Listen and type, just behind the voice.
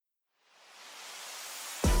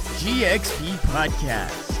GXP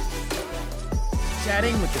Podcast.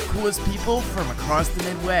 Chatting with the coolest people from across the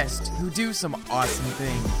Midwest who do some awesome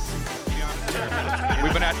things.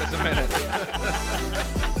 We've been at this a minute.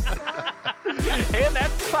 And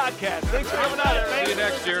that's the podcast. Thanks for coming out. See you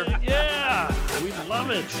next year. Yeah, we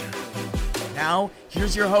love it. Now,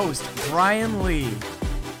 here's your host, Brian Lee.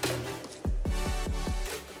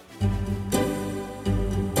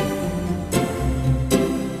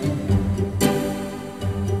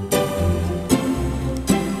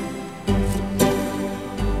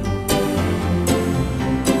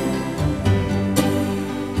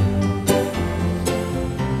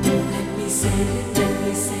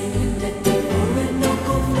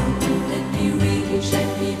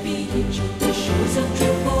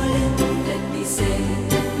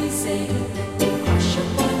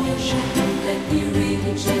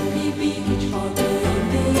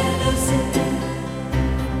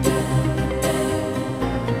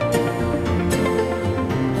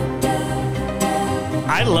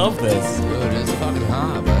 I love this. Dude, it's fucking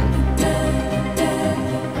hot, but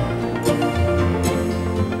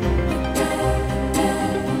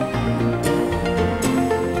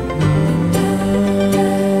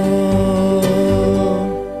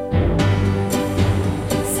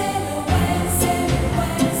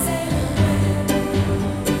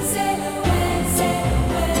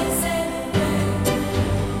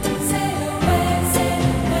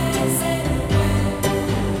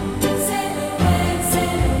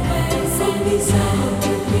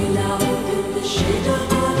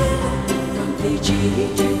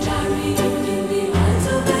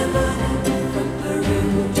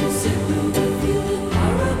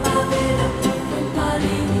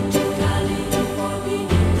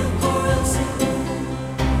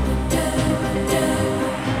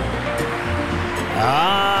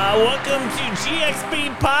Welcome to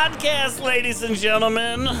GXP Podcast, ladies and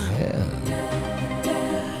gentlemen. yeah.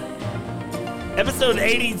 Episode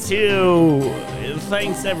 82.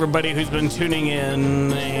 Thanks, everybody who's been tuning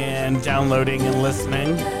in and downloading and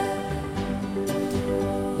listening.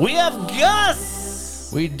 We have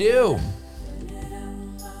Gus. We do.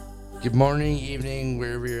 Good morning, evening,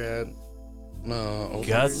 wherever you're at.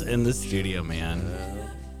 Gus in the studio, man.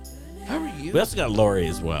 How are you? We also got Lori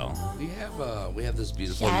as well. We have this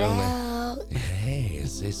beautiful young man. Hey,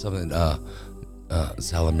 say something.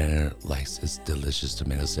 Salamander likes his delicious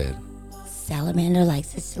tomato salad. Salamander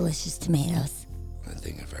likes his delicious tomatoes. I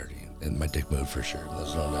think I've already in my dick mood for sure.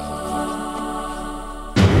 There's no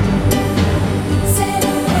doubt.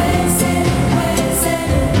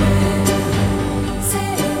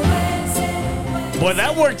 Boy,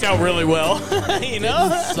 that worked out really well. You know?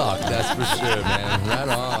 Suck, that's for sure, man. Right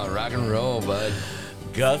on, rock and roll, bud.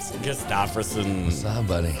 Gus Gustafsson. What's up,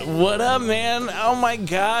 buddy? What up, man? Oh my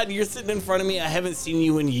God, you're sitting in front of me. I haven't seen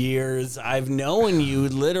you in years. I've known you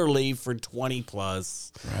literally for 20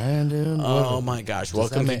 plus. Right, dude. Oh my gosh.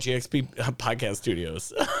 Welcome to that GXP Podcast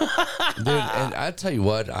Studios. Dude, and I tell you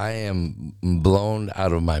what, I am blown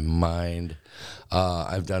out of my mind.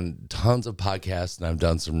 I've done tons of podcasts, and I've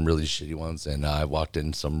done some really shitty ones, and I walked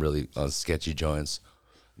in some really sketchy joints.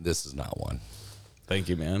 This is not one. Thank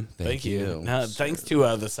you, man. Thank you. Thanks to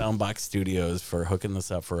the Soundbox Studios for hooking this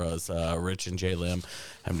up for us. Rich and Jay Lim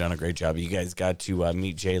have done a great job. You guys got to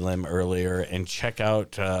meet Jay Lim earlier and check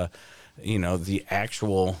out, the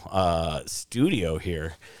actual studio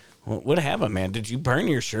here. What happened, man? Did you burn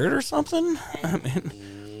your shirt or something? I mean,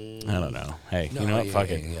 I don't know. Hey, you know what?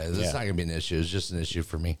 Fuck it. Yeah, this is not going to be an issue. It's just an issue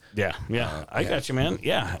for me. Yeah. I got you, man.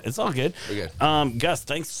 Yeah, it's all good. We're good. Gus,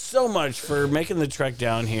 thanks so much for making the trek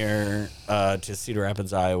down here to Cedar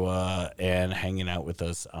Rapids, Iowa, and hanging out with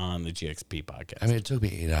us on the GXP podcast. I mean, it took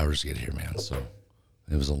me 8 hours to get here, man, so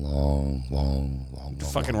it was a long.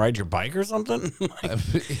 Fucking ride your bike or something?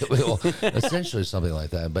 Well, essentially something like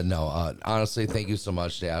that. But no, honestly, thank you so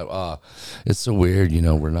much. Yeah, it's so weird.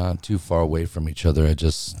 We're not too far away from each other. I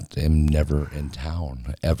just am never in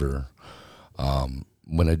town, ever.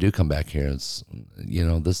 When I do come back here, it's,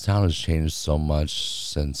 this town has changed so much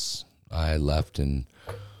since I left in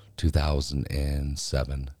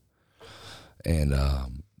 2007. And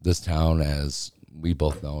this town, as we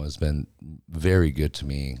both know, has been very good to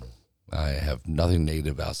me. I have nothing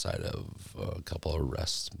negative outside of a couple of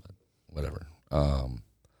arrests, but whatever. But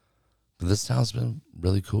this town's been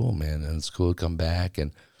really cool, man, and it's cool to come back.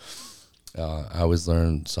 And I always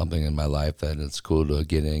learn something in my life that it's cool to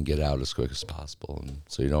get in and get out as quick as possible. And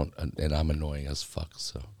so you don't, and I'm annoying as fuck,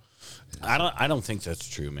 so I don't think that's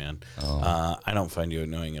true, man. I don't find you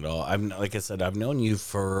annoying at all. Like I said, I've known you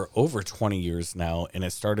for over 20 years now, and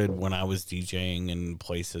it started when I was DJing in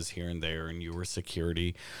places here and there, and you were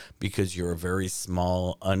security because you're a very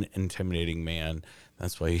small, unintimidating man.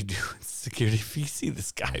 That's why you do security. If you see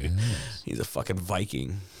this guy, he's a fucking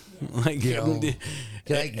Viking. Like, can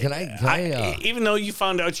I even though you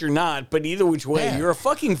found out you're not, but either which way, you're a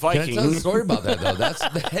fucking Viking. Can I tell a story about that though?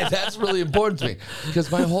 That's really important to me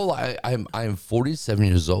because my whole life, I'm 47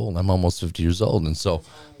 years old. I'm almost 50 years old, and so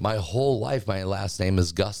my whole life, my last name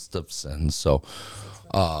is Gustafson. So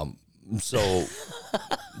know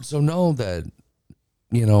that.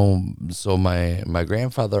 So my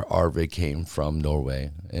grandfather Arvid came from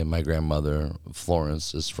Norway, and my grandmother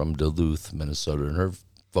Florence is from Duluth, Minnesota, and her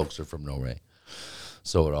folks are from Norway.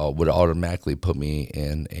 So it all would automatically put me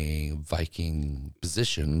in a Viking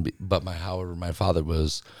position. But however, my father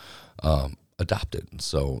was adopted.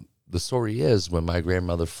 So the story is when my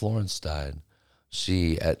grandmother Florence died,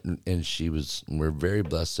 we're very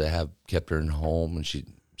blessed to have kept her in home, and she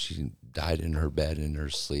died in her bed in her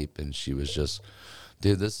sleep, and she was just.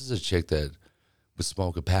 Dude, this is a chick that would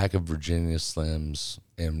smoke a pack of Virginia Slims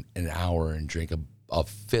in an hour and drink a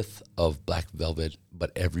fifth of Black Velvet.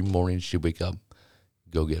 But every morning she'd wake up,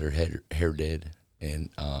 go get her hair did, and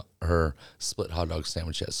her split hot dog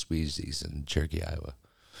sandwich at Sweezy's in Cherokee, Iowa.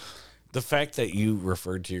 The fact that you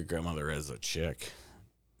referred to your grandmother as a chick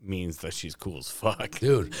means that she's cool as fuck.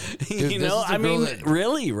 Dude I mean,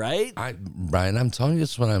 really, right? Brian, I'm telling you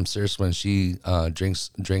this when I'm serious, when she drinks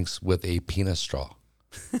with a penis straw.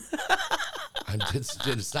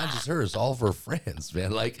 It's not just her; it's all of her friends,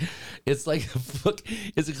 man. Like, it's a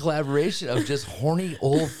collaboration of just horny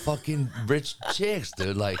old fucking rich chicks,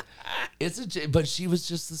 dude. Like, but she was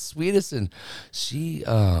just the sweetest, and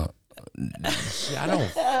I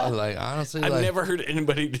don't like honestly. I've never heard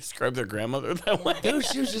anybody describe their grandmother that way. Dude,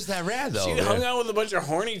 she was just that rad though. She hung out with a bunch of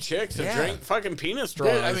horny chicks and drank fucking penis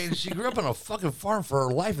straws. Dude, I mean, she grew up on a fucking farm for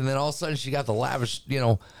her life, and then all of a sudden she got the lavish,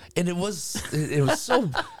 and it was so.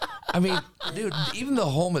 I mean, dude, even the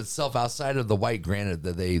home itself, outside of the white granite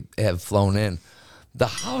that they have flown in, the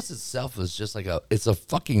house itself is just like it's a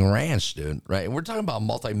fucking ranch, dude, right? And we're talking about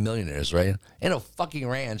multimillionaires, right? In a fucking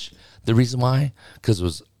ranch. The reason why? Because it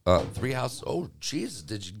was 3 houses. Oh, Jesus,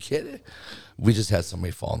 did you get it? We just had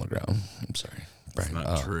somebody fall on the ground. I'm sorry, Brian. It's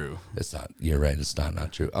not true. It's not. You're right. It's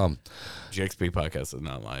not true. GXP podcast is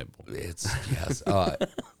not liable. Yes.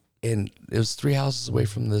 And it was 3 houses away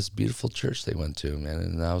from this beautiful church they went to, man.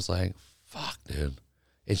 And I was like, fuck, dude.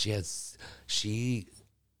 And she had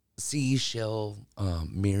seashell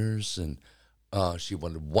mirrors, and she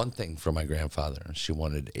wanted one thing from my grandfather. She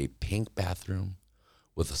wanted a pink bathroom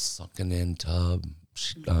with a sunken-in tub,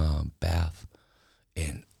 bath,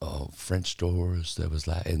 and French doors.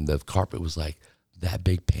 And the carpet was like that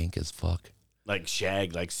big, pink as fuck. Like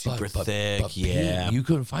shag, like super thick, but pink, you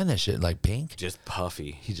couldn't find that shit like pink. Just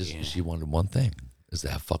puffy. She wanted one thing, is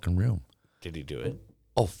that fucking room. Did he do it?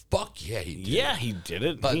 Oh fuck yeah, he did. Yeah, he did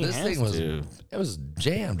it. But this thing was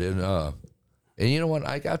jammed, dude. And you know what?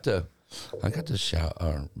 I got to shower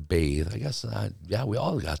or bathe. I guess we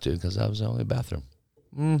all got to, because that was the only bathroom.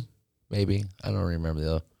 Maybe I don't remember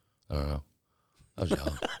the other. I don't know. I was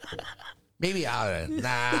young. Maybe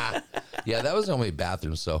nah. Yeah, that was the only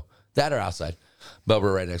bathroom. So. That or outside. But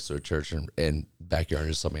we're right next to a church, and backyard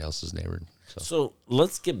is somebody else's neighbor. So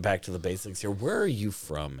let's get back to the basics here. Where are you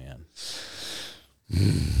from, man?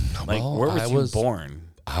 Where was you born?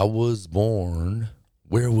 I was born.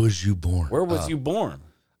 Where was you born? Where was you born?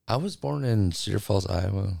 I was born in Cedar Falls,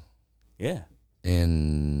 Iowa. Yeah.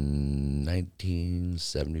 In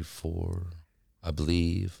 1974, I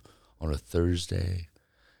believe, on a Thursday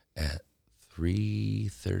at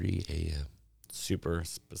 3:30 a.m. Super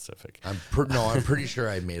specific. I'm pretty sure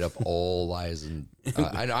I made up all lies, and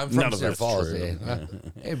I'm from Cedar Falls.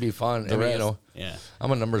 It'd be fun. Yeah.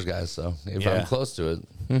 I'm a numbers guy, so if I'm close to it,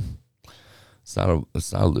 it's not a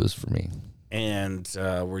lose for me. And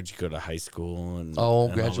where'd you go to high school? And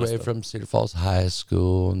graduated from Cedar Falls High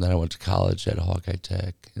School, and then I went to college at Hawkeye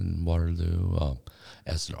Tech in Waterloo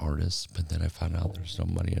as an artist. But then I found out there's no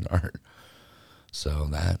money in art, so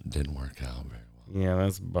that didn't work out very well. Yeah,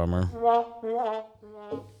 that's a bummer.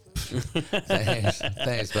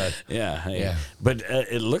 Thanks, bud. Yeah. But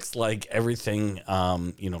it looks like everything,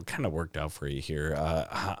 kind of worked out for you here.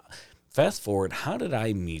 Fast forward, how did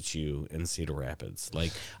I meet you in Cedar Rapids?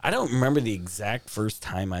 Like, I don't remember the exact first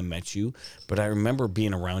time I met you, but I remember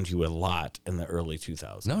being around you a lot in the early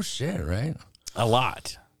 2000s. No shit, right? A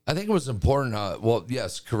lot. I think it was important.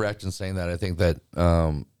 Yes, correct in saying that. I think that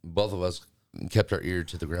both of us kept our ear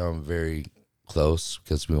to the ground very close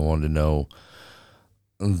because we wanted to know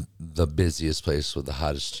the busiest place with the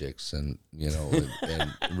hottest chicks, and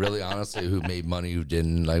and really honestly, who made money, who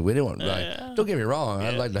didn't. Like, we didn't want. Like, don't get me wrong,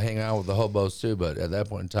 I'd like to hang out with the hobos too, but at that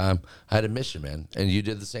point in time, I had a mission, man, and you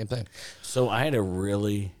did the same thing. So I had a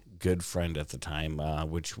really good friend at the time,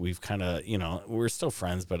 which we've kind of, we're still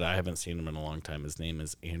friends, but I haven't seen him in a long time. His name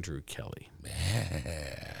is Andrew Kelly.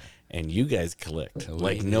 And you guys clicked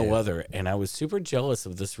like no other. And I was super jealous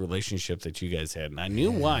of this relationship that you guys had. And I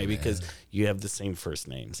knew why, because you have the same first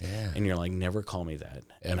names. Yeah. And you're like, never call me that.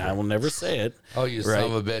 Ever. And I will never say it. Oh, you son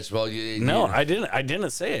of a bitch. Well, no, I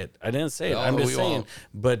didn't say it. I didn't say it. I'm just saying. Won't.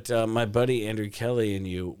 But my buddy Andrew Kelly and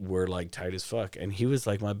you were like tight as fuck. And he was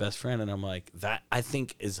like my best friend. And I'm like, that I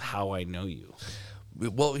think is how I know you.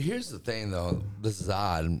 Well, here's the thing, though. This is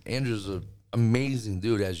odd. Andrew's an amazing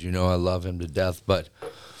dude, as you know. I love him to death. But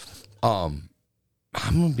I'm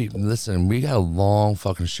gonna be listen. We got a long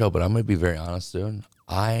fucking show, but I'm gonna be very honest, dude.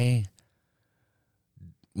 I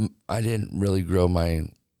didn't really grow my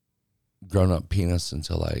grown-up penis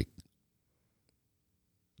until like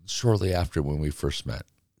shortly after when we first met.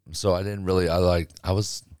 So I didn't really. I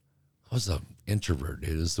was an introvert,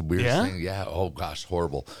 dude. It's the weirdest thing. Yeah. Oh gosh,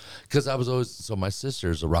 horrible. Because I was always so. My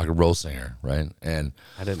sister's a rock and roll singer, right? And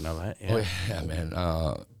I didn't know that. Yeah, oh, yeah,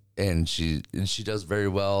 man. And she does very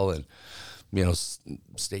well, and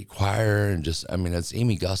state choir, and just it's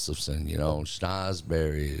Amy Gustafson,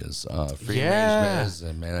 Schnozberry is free range,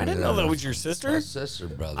 and man, I didn't know that was your sister. My sister,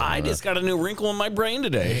 brother. I just got a new wrinkle in my brain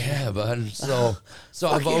today. Yeah, but so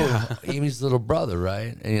I've always Amy's little brother,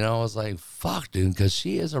 right? And I was like, fuck, dude, because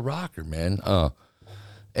she is a rocker, man.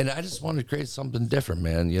 And I just wanted to create something different,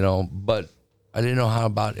 man. But I didn't know how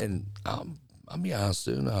about. And I'll be honest,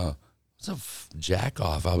 dude. I was a jack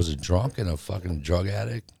off. I was a drunk and a fucking drug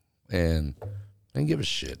addict, and I didn't give a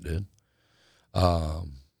shit, dude.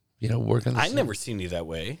 Working. I never seen you that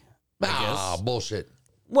way. Bullshit.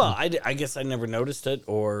 Well, I guess I never noticed it,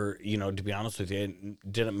 or to be honest with you,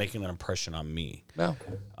 it didn't make an impression on me. No.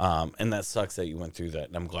 And that sucks that you went through that.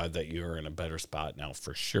 And I'm glad that you're in a better spot now,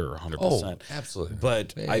 for sure, 100%. Oh, absolutely.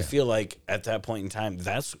 But I feel like at that point in time,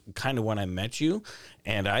 that's kind of when I met you,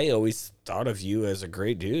 and I always thought of you as a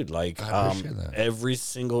great dude. Like, I appreciate that. Every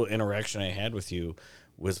single interaction I had with you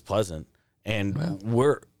was pleasant, and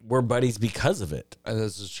we're buddies because of it. And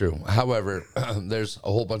this is true. However, there's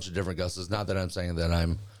a whole bunch of different Gus's. Not that I'm saying that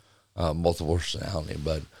I'm multiple personality,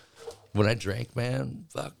 but when I drank, man,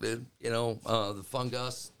 fuck, dude. The fun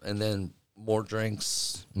Gus, and then more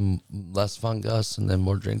drinks, less fun Gus, and then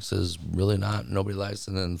more drinks is really not, nobody likes.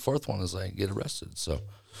 And then the fourth one is like, get arrested. So,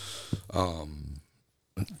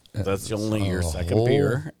 that's only your second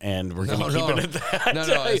beer, and we're gonna keep it at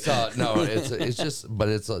that. It's just, but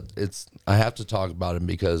it's. I have to talk about it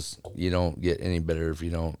because you don't get any better if you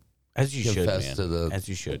don't. As you confess should, to man. As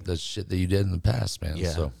you should. The shit that you did in the past, man. Yeah.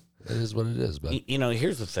 So it is what it is. But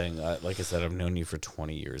here's the thing. Like I said, I've known you for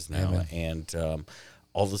 20 years now, and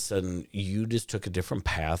all of a sudden, you just took a different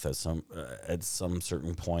path at some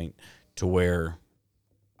certain point to where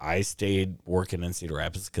I stayed working in Cedar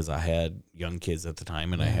Rapids because I had young kids at the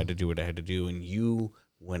time, and I had to do what I had to do. And you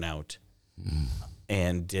went out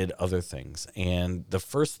and did other things. And the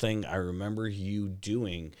first thing I remember you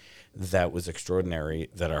doing that was extraordinary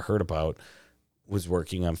that I heard about was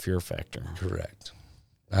working on Fear Factor. Correct.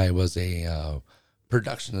 I was a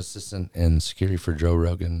production assistant and security for Joe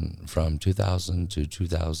Rogan from 2000 to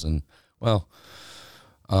 2000. Well,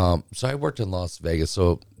 so I worked in Las Vegas.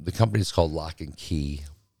 So the company's called Lock and Key,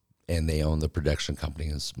 and they own the production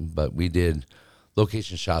companies. But we did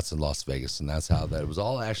location shots in Las Vegas, and that's how that was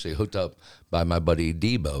all actually hooked up by my buddy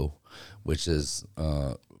Debo, which is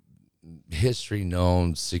history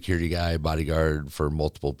known security guy, bodyguard for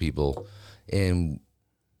multiple people. And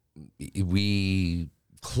we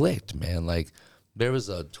clicked, man. Like, there was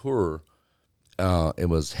a tour. It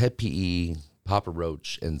was Head PE, Papa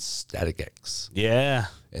Roach, and Static X. Yeah.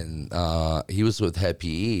 And he was with Head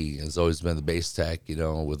PE. Has always been the bass tech,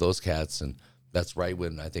 with those cats. And that's right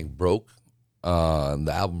when I think Broke,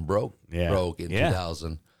 the album Broke in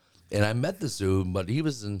 2000. And I met this dude, but he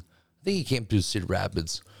was I think he came through Cedar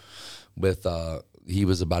Rapids with, he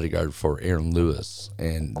was a bodyguard for Aaron Lewis.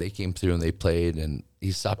 And they came through and they played, and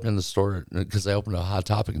he stopped in the store because I opened a Hot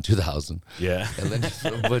Topic in 2000. Yeah. And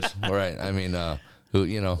then, which, all right, I mean, who,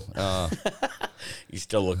 you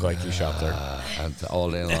still look like you shop there. All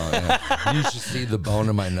day long. Yeah. You should see the bone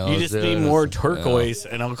in my nose. You just need more turquoise,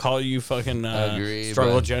 and I'll call you fucking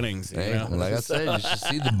Struggle Jennings. Like I said, you should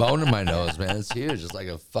see the bone in my nose, man. It's huge. It's like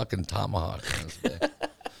a fucking tomahawk.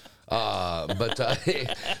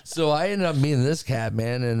 So I ended up meeting this cat,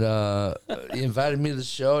 man, and he invited me to the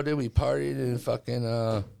show. Then we partied and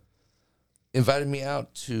fucking invited me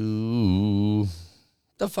out to.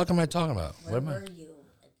 The fuck am I talking about? Where were you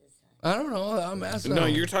at this time? I don't know. I'm asking. No,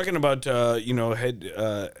 you're talking about Static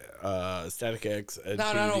X.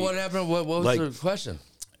 No. What happened? What was Like- the question?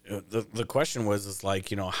 The question was like,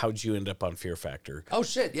 how'd you end up on Fear Factor? Oh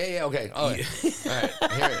shit! Yeah. Okay. All right. All right.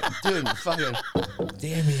 Here, dude. Fucking.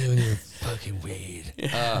 Damn you and your fucking weed.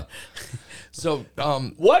 So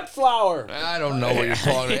What flower? I don't know what you're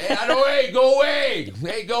talking. Hey, I don't. Hey, go away.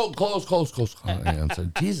 Hey, go close. And so,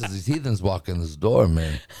 Jesus, these heathens walk in this door,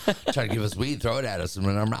 man. Trying to give us weed, throw it at us, and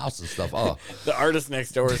in our mouths and stuff. Oh, The artist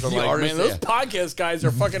next door is The like, artist, man, those yeah. podcast guys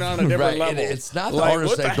are fucking on a different right. level. It's not the Like,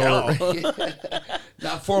 artist what next the door.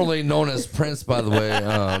 Not formerly known as Prince, by the way,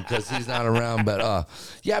 because he's not around. But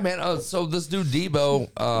yeah, man. So this dude Debo,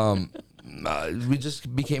 we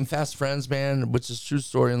just became fast friends, man, which is a true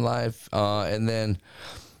story in life. And then,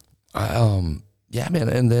 yeah, man.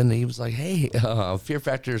 And then he was like, "Hey, Fear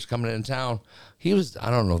Factor is coming in town." He was, I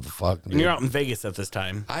don't know the fuck. And you're out in Vegas at this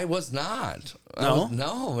time. I was not. No?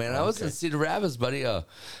 No, man. I was in Cedar Rapids, buddy. And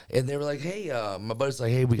they were like, "Hey," my buddy's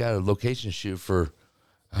like, "Hey, we got a location shoot for,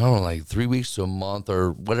 I don't know, like 3 weeks to a month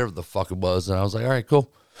or whatever the fuck it was." And I was like, "All right,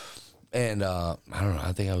 cool." And I don't know.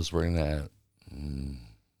 I think I was working at.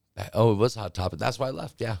 It was Hot Topic. That's why I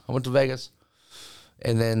left. Yeah, I went to Vegas,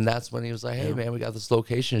 and then that's when he was like, "Hey, man, we got this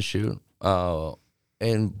location shoot,"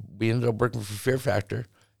 and we ended up working for Fear Factor,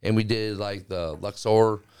 and we did like the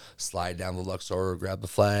Luxor slide down the Luxor, grab the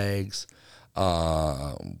flags.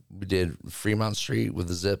 We did Fremont Street with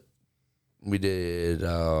the zip. We did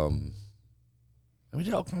all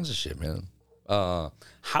kinds of shit, man.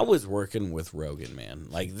 How was working with Rogan, man?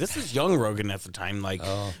 Like, this is young Rogan at the time, like,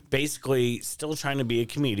 basically still trying to be a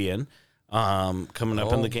comedian, coming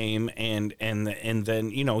up in the game, and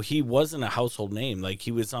then, he wasn't a household name. Like,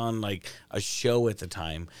 he was on, like, a show at the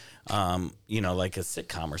time, like a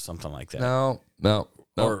sitcom or something like that. No.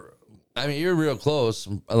 Or, I mean, you're real close,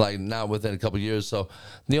 like not within a couple of years. So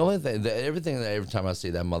the only thing, every time I see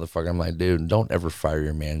that motherfucker, I'm like, dude, don't ever fire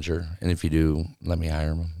your manager. And if you do, let me hire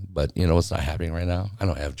him. But it's not happening right now. I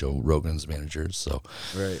don't have Joe Rogan's managers. So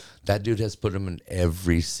that dude has put him in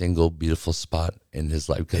every single beautiful spot in his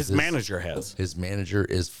life. his manager has. His manager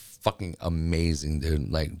is fucking amazing,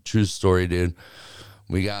 dude. Like, true story, dude.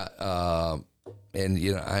 We got, and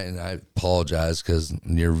I apologize because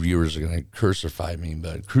your viewers are gonna crucify me,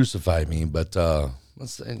 but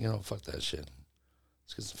let's fuck that shit.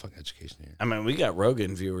 Let's get some fucking education here. I mean, we got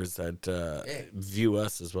Rogan viewers that view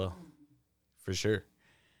us as well, for sure.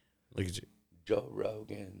 Look at you, Joe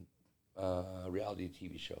Rogan, reality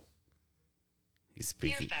TV show. he's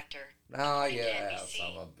speaking. Fear Factor. Oh yeah, NBC,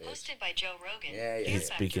 son of a bitch. hosted by Joe Rogan. Yeah. Fear He's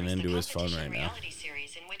Factor speaking is the into his phone competition right now. reality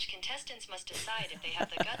series in which contestants must decide if they have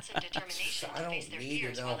the guts and determination I to don't face their need to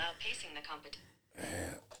fears know. while outpacing the competition.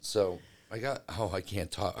 So I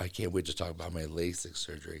can't talk. I can't wait to talk about my LASIK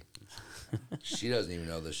surgery. She doesn't even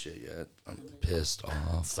know this shit yet. I'm pissed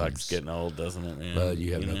off. Sucks getting old, doesn't it, man? But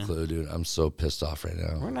you have no clue, dude. I'm so pissed off right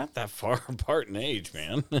now. We're not that far apart in age,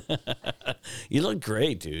 man. You look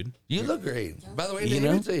great, dude. You look great. By the way, You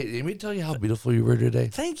let know? me tell you how beautiful you were today.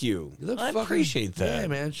 Thank you. You look I fucking- appreciate that. Yeah,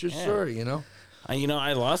 man. It's your story,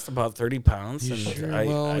 I lost about 30 pounds. You and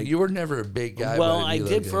sure? You were never a big guy. Well, but I you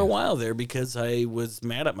did look for a good. while there because I was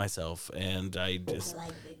mad at myself and I just Like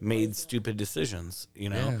big made boys, stupid decisions,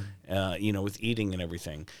 with eating and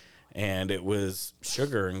everything. And it was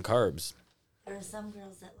sugar and carbs. There are some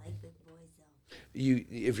girls that like big boys, though.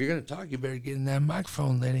 If you're gonna talk, you better get in that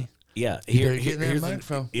microphone, lady. Yeah, You better get in that here's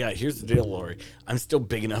microphone. here's the deal, Lori. I'm still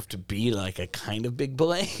big enough to be like a kind of big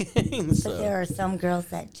boy. But So, there are some girls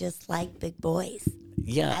that just like big boys.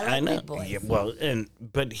 yeah, I like I know. big boys. Yeah, well,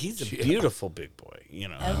 but he's a beautiful big boy,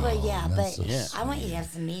 Well, yeah, but so Yeah. I want you to have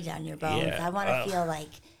some meat on your bones. Yeah. I want to feel like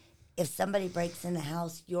if somebody breaks in the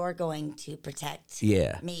house, you're going to protect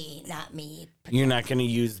Yeah. me, not me. You're not going to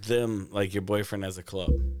use them like your boyfriend as a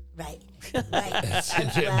club. Right. Well,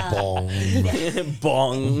 Bong,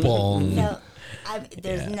 Bong. bong. so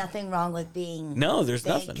there's nothing wrong with being No, there's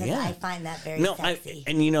big, nothing. 'cause Yeah. I find that very No, sexy.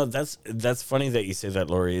 that's funny that you say that,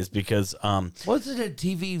 Lori, is because What's it, a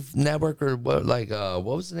TV network or what? Like, what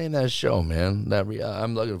was the name of that show, man? That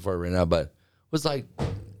I'm looking for it right now, but it was like,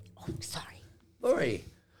 Sorry. Lori,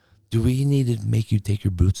 do we need to make you take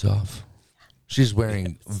your boots off? She's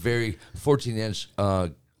wearing very 14-inch,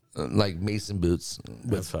 like mason boots with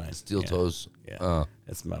That's fine. steel Yeah. toes. yeah,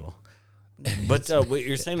 it's metal. But what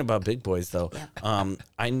you're saying about big boys, though,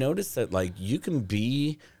 I noticed that like you can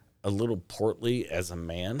be a little portly as a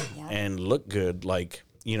man Yeah. and look good like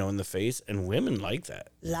in the face, and women like that.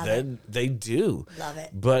 Love it. They do. Love it.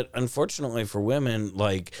 But unfortunately for women,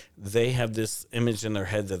 like, they have this image in their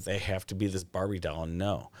head that they have to be this Barbie doll, and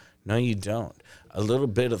no, you don't. A little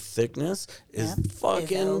bit of thickness is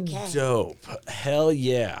fucking okay. dope. Hell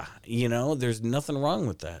yeah. There's nothing wrong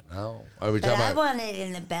with that. Oh, are we But talking I about? want it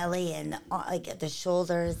in the belly and like at the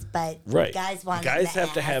shoulders. But Right. guys want it Guys in the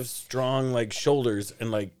have to ass. have strong, like, shoulders,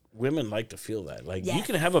 and, like, women like to feel that. Like, you Yes.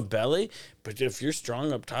 can have a belly, but if you're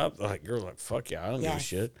strong up top, like, you're like, fuck yeah, I don't give a Yes.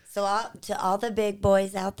 shit. So to all the big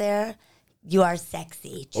boys out there, you are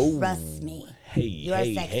sexy. Trust me. Hey, You are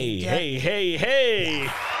hey, sexy. hey.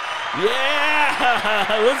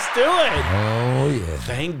 Yeah, let's do it. Oh yeah.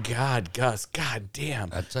 Thank God, Gus. God damn.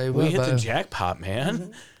 I tell you we what, hit the bud. jackpot,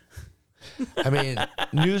 man. I mean,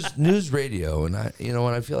 news radio, and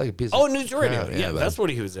when I feel like a piece. Oh, of news radio. crap, Yeah, bud. that's what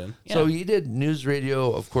he was in. Yeah. So he did news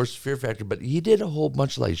radio, of course, Fear Factor, but he did a whole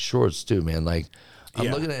bunch of like shorts too, man. Like I'm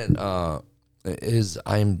Yeah. looking at his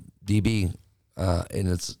IMDb, and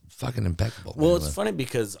it's fucking impeccable. Well, man. it's funny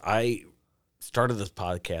because I started this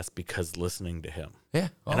podcast because listening to him. Yeah.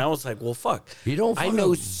 And I was like, well, fuck. You don't I fucking-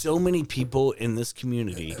 know so many people in this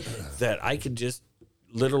community that I could just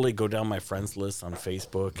literally go down my friends list on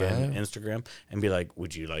Facebook and Instagram and be like,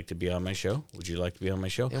 would you like to be on my show? Would you like to be on my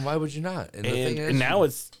show? And why would you not? And, the thing is, And now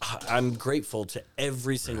I'm grateful to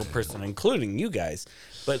every single person, including you guys.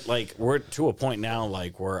 But like, we're to a point now,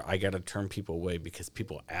 like, where I got to turn people away because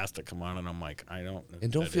people ask to come on, and I'm like, I don't. know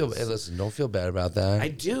and don't that feel. is- Hey, listen, don't feel bad about that. I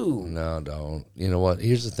do. No, don't. You know what?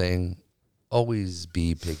 Here's the thing. Always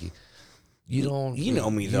be picky. You don't. You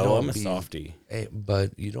know me you though. don't I'm a be- softie. Hey,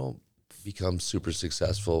 but you don't become super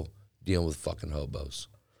successful dealing with fucking hobos.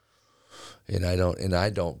 And I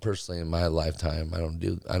don't personally in my lifetime. I don't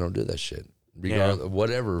do that shit. Regardless of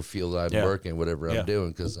whatever field I'm Yeah. working, whatever Yeah. I'm doing,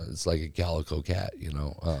 because it's like a calico cat,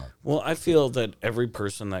 Well, I feel that every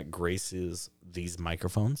person that graces these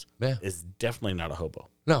microphones Yeah. is definitely not a hobo.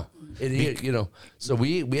 No, So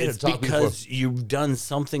we had It's to talk because you've done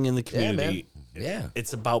something in the before. Yeah, community. man. Yeah.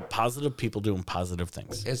 It's about positive people doing positive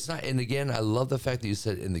things. It's not, and again, I love the fact that you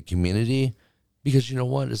said in the community, because you know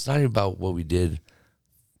what? It's not even about what we did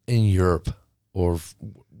in Europe or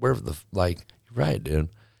wherever you're right, dude.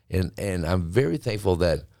 And I'm very thankful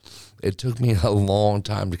that it took me a long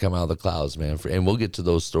time to come out of the clouds, man. And we'll get to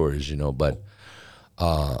those stories, but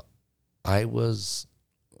I was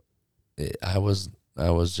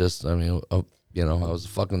just, I was a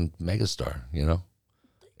fucking megastar,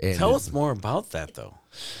 And Tell us more about that, though.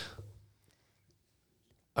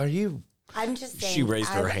 Are you? I'm just saying. She raised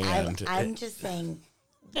her hand. I'm just saying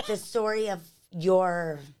the story of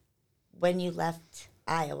when you left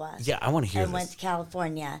Iowa. Yeah, I want to hear and went this. to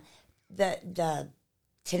California, the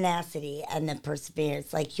tenacity and the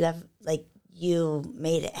perseverance. You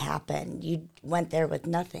made it happen. You went there with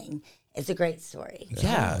nothing. It's a great story.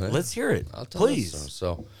 Yeah, let's hear it. I'll tell you Please.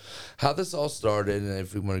 so how this all started, and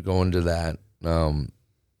if we want to go into that,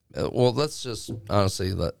 well, let's just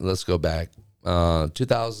honestly let's go back.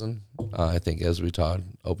 2000, I think, as we talked,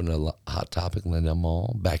 opened a Hot Topic in Lindell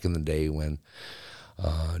Mall back in the day when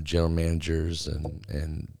general managers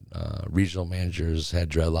and regional managers had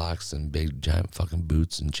dreadlocks and big giant fucking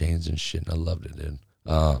boots and chains and shit, and I loved it, dude.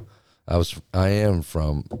 I am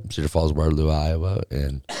from Cedar Falls, Waterloo, Iowa,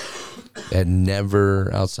 and had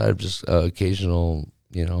never, outside of just occasional,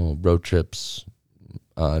 road trips,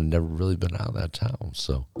 never really been out of that town.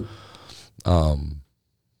 So,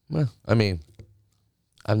 well, I mean,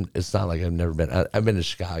 it's not like I've never been. I've been to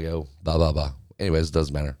Chicago, blah blah blah. Anyways, it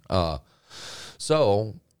doesn't matter.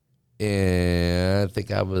 So, I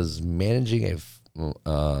think I was managing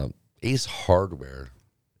a Ace Hardware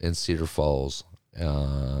in Cedar Falls in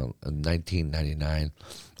 1999.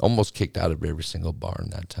 Almost kicked out of every single bar in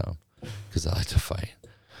that town because I like to fight.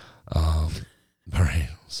 Right,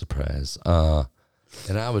 surprise.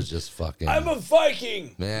 And I was just fucking. I'm a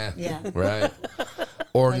Viking. Yeah. Right.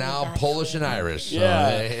 Or now you Polish and Irish. So,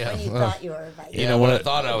 Yeah. When you thought you were a Viking. You know what? I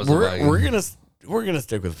thought I was a Viking. We're gonna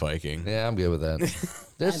stick with Viking. Yeah, I'm good with that.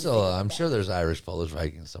 There's still, I'm sure there's Irish, Polish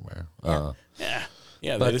Vikings somewhere. Yeah,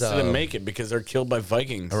 they But, just didn't make it because they're killed by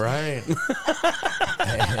Vikings. Right.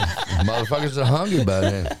 Motherfuckers are hungry,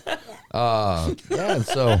 buddy. Yeah, and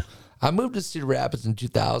so I moved to Cedar Rapids in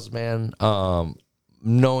 2000, man,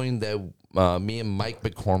 knowing that me and Mike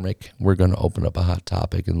McCormick were going to open up a Hot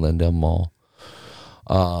Topic in Lindell Mall.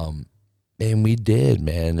 And we did,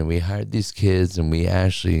 man, and we hired these kids, and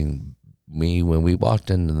when we walked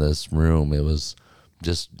into this room, it was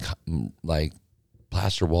just like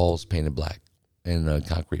plaster walls painted black and a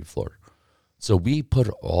concrete floor. So we put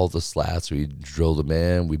all the slats, we drilled them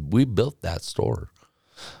in, we built that store.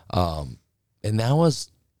 And that was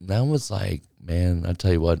like, man, I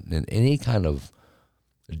tell you what, in any kind of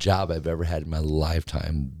job I've ever had in my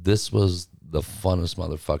lifetime, this was the funnest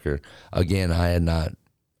motherfucker. Again, I had not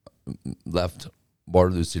left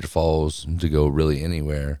Waterloo, Cedar Falls to go really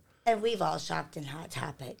anywhere. And we've all shopped in Hot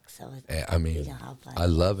Topic, so I mean, you know how fun. I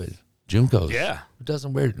love it. Junkos. Yeah. It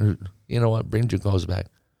doesn't wear, you know what? Bring Junkos back.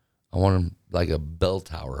 I want them like a bell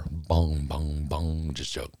tower. Bong, bong, bong.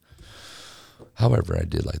 Just joke. However, I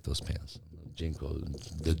did like those pants.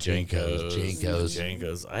 Jinkos. The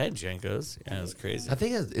Jankos. I had Jankos. Yeah, it was crazy. I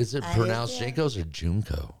think is it pronounced Jinkos or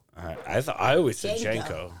Junko? I always said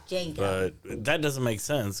Janko. Janko, but that doesn't make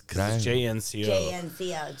sense because it's JNCO.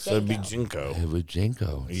 JNCO. So it'd be Jinko. It was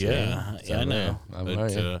Jinko. Yeah, I know.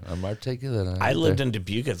 I'm articulate. I lived in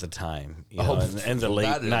Dubuque at the time, you know, in the late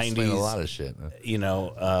 '90s. A lot of shit. You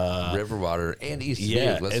know, Riverwater and East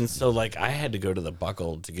yeah, Dubuque. and so like I had to go to the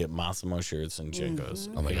Buckle to get Massimo shirts and Jinkos.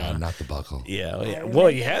 Oh my God, not the Buckle. Yeah.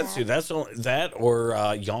 Well, you had to. That's that or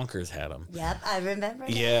Yonkers had them. Yep, I remember.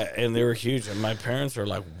 Yeah, and they were huge. And my parents were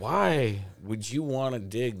like, "Why would you want to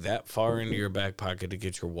dig that far into your back pocket to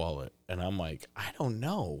get your wallet?" And I'm like, "I don't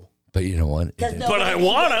know." But you know what? But I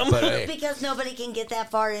want them. But, because nobody can get that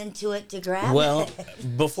far into it to grab Well,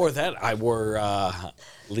 it. before that, I wore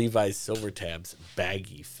Levi's Silver Tabs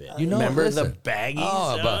baggy fit. You know, remember listen. the baggies?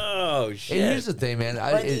 Oh, Oh, shit! And here's the thing, man.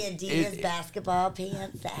 Or the Adidas basketball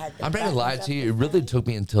pants that had the I'm not gonna lie buttons to up you. the It really side. took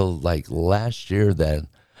me until like last year that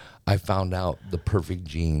I found out the perfect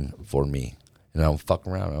jean for me. And I don't fuck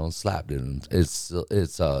around. I don't slap it. And it's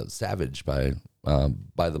Savage by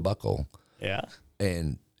the Buckle, Yeah.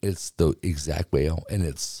 and it's the exact way. And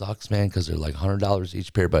it sucks, man, because they're like $100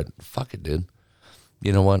 each pair. But fuck it, dude.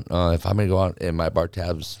 You know what? If I'm gonna go out in my bar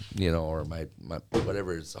tabs, you know, or my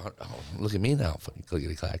whatever, it's look at me now, fucking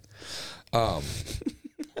clickety clack.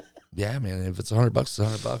 Yeah, man. If it's $100, it's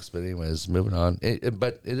 $100. But anyways, moving on.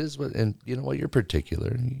 But it is what, and you know what? You're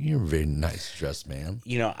particular. You're a very nice dressed man.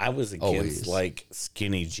 You know, I was against Always. like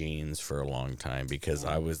skinny jeans for a long time because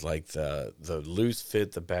I was like the loose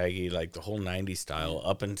fit, the baggy, like the whole '90s style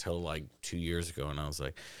up until like 2 years ago, and I was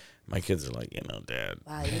like, my kids are like, you know, Dad,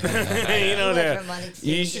 Wow, you know, went Dad, from one you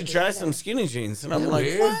extreme should to try the some other. skinny jeans, and I'm like,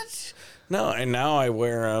 weird? what? No, and now I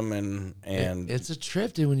wear them, and It's a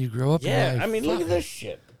trip, dude. When you grow up, yeah, you're like, I mean, fuck. look at this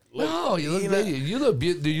shit. No, you look good. You look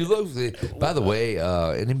beautiful. You look. By the way,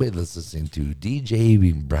 anybody that's listening to DJ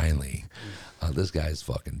Brinley, this guy's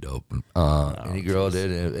fucking dope. Any girl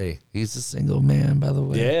did. Hey, he's a single man, by the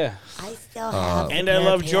way. Yeah, I still have. and a I pair of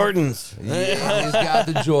love pants. Jordans. Yeah, he's got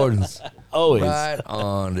the Jordans. Always. Right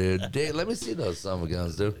on, dude. Let me see those summer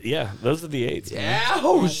guns, dude. Yeah, those are the 8s. man. Yeah.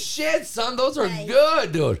 Oh shit, son, those are Nice.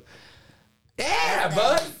 good, dude. Yeah,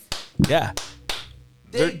 bud. Yeah,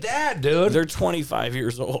 Dig that, dude. they're 25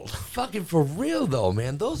 years old. Fucking for real though,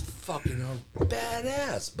 man. Those fucking are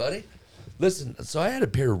badass, buddy. Listen, so I had a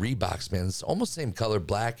pair of Reeboks, man. It's almost same color,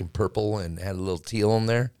 black and purple, and had a little teal in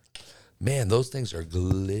there. Man, those things are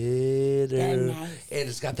glitter, They're nice. and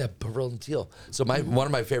it's got that purple and teal. So one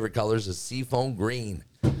of my favorite colors is seafoam green.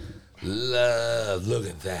 Love, look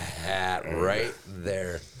at that right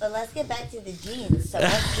there. But let's get back to the jeans. So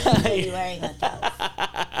what jeans are you wearing with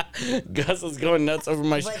those? Gus is going nuts over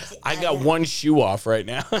my. What- I got one shoe off right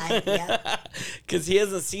now Yep. because he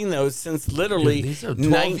hasn't seen those since literally Dude, these are 12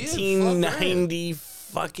 years. 1990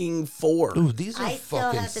 fucking 4. Ooh, these are I still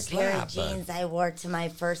fucking have the pair of slap, jeans I wore to my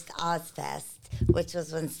first Ozfest, which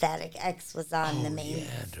was when Static X was on the main Yeah,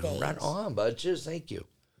 dude, stage. right on, bud. Cheers, thank you.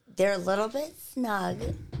 They're a little bit snug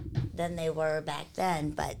than they were back then,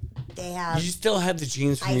 but they have You still had the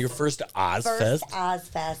jeans from your first Ozfest? first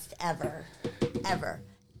Ozfest ever.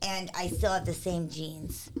 And I still have the same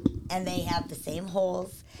jeans, and they have the same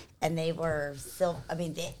holes, and they were still. I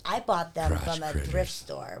mean, I bought them Crotch from a critters. thrift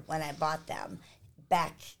store when I bought them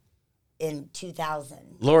back in 2000,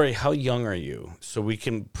 Lori, how young are you? So we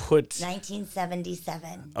can put.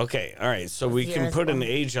 1977. Okay, all right. So we can Years put an old.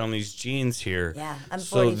 age on these jeans here. Yeah, I'm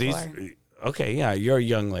So 44. these. Okay, yeah, you're a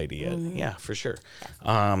young lady. Yeah, for sure.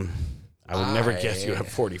 I would never guess you at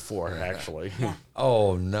 44, actually.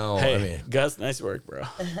 Oh no, Hey, I mean, Gus, nice work, bro.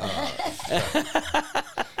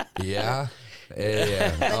 yeah.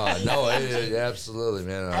 Yeah. Oh, no, absolutely,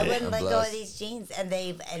 man. I wouldn't I'm let go of blessed. these jeans, and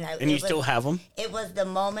And you still have them? It was the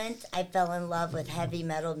moment I fell in love with heavy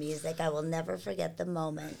metal music. I will never forget the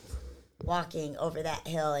moment walking over that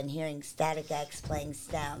hill and hearing Static X playing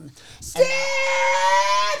Stem.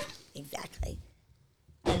 Exactly.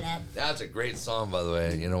 And That's a great song, by the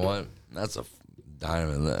way. You know what? That's a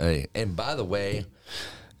diamond. Hey, and by the way,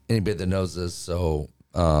 anybody that knows this, so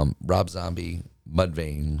Rob Zombie,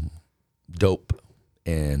 Mudvayne, Dope,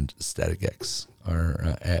 and Static X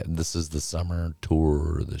are this is the summer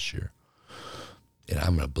tour this year. And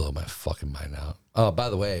I'm going to blow my fucking mind out. Oh, by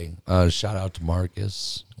the way, shout out to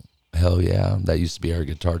Marcus. Hell yeah. That used to be our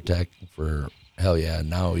guitar tech for Hell yeah.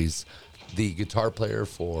 Now he's the guitar player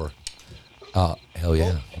for Hell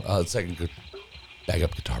yeah. Second good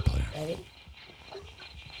backup guitar player. Ready?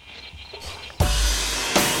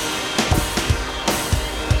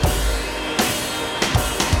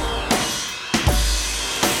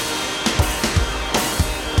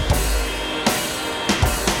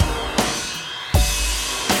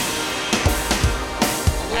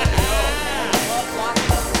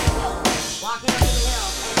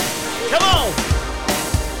 Come on!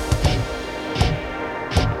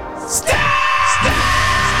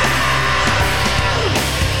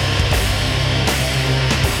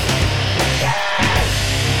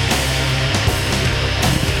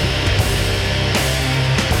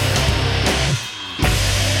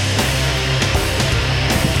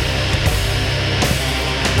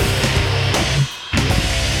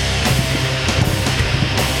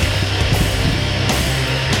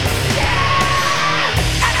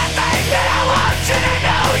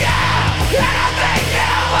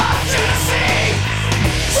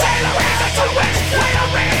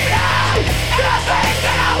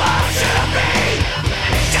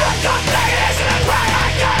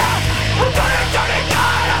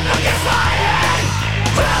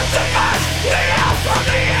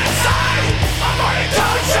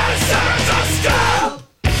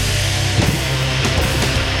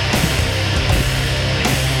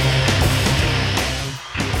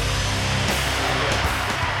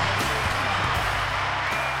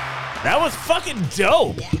 That was fucking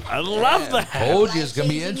dope. I love that. Told you it's going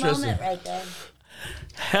to be Changing interesting. moment right there.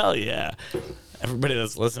 Hell yeah. Everybody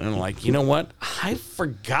that's listening, like, you know what? I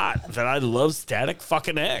forgot that I love Static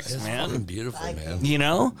fucking X, It's man. fucking beautiful, man. You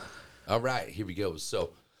know? All right, here we go. So,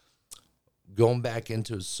 going back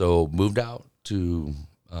into it, so moved out to,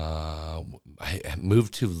 I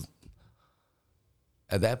moved to,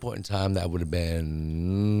 at that point in time, that would have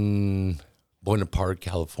been Boynton Park,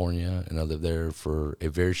 California, and I lived there for a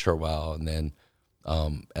very short while. And then,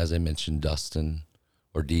 as I mentioned, Dustin,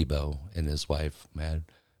 or Debo, and his wife, Mad,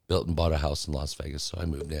 built and bought a house in Las Vegas, so I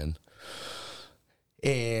moved in.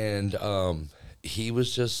 And he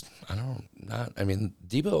was just,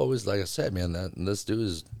 Debo always, like I said, man, this dude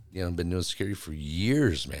has, been doing security for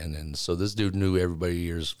years, man. And so this dude knew everybody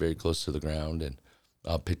years very close to the ground, and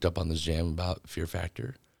picked up on this jam about Fear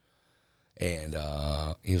Factor. And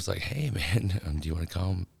he was like, hey, man, do you want to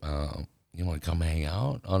come? You want to come hang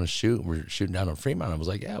out on a shoot? We're shooting down on Fremont. I was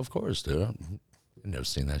like, yeah, of course, dude. I've never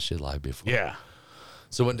seen that shit live before. Yeah.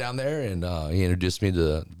 So I went down there, and he introduced me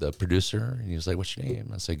to the producer, and he was like, what's your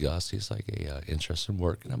name? I said, Gus. He's like, interested in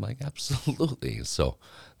work? And I'm like, absolutely. So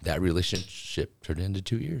that relationship turned into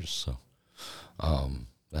 2 years. So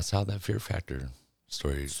that's how that Fear Factor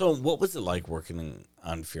story. So what was it like working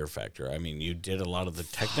on Fear Factor? I mean, you did a lot of the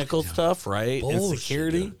technical stuff, right? And Bullshit,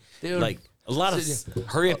 security. dude. Like a lot of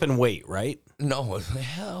hurry up and wait, right? No,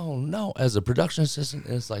 hell no. As a production assistant,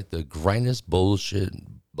 it's like the grindest bullshit,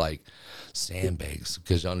 like sandbags,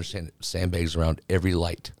 because you understand sandbags around every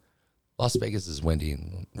light. Las Vegas is windy,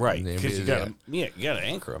 Right. and Because you got to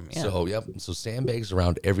anchor them. Yeah. So yep. So sandbags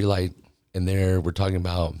around every light, and there we're talking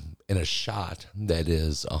about in a shot that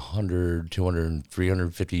is 100, 200,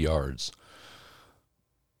 350 yards,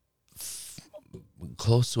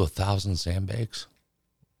 close to 1,000 sandbags.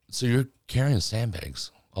 So you're carrying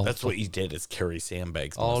sandbags. That's what you did, is carry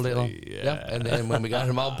sandbags all day long. mostly. Yeah. And then when we got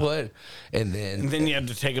him all put, and then you had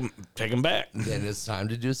to take them back. then it's time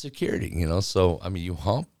to do security, So I mean, you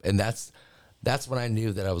hump, and that's when I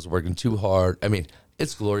knew that I was working too hard. I mean,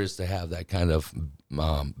 it's glorious to have that kind of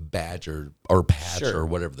badge or patch Sure. or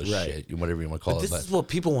whatever the Right. shit, whatever you want to call But it. this is what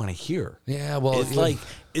people want to hear. Yeah, well, It's like,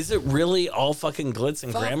 is it really all fucking glitz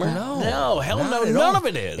and glamour? no, hell not no, at none all. of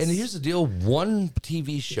it is. And here's the deal: one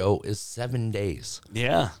TV show is 7 days,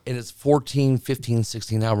 yeah, and it's 14, 15,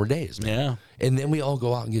 16-hour days, man. yeah. And then we all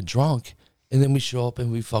go out and get drunk, and then we show up and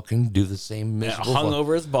we fucking do the same miserable Hung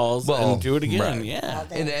over his balls Well, and do it again. right. Yeah.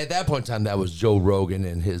 And at that point in time, that was Joe Rogan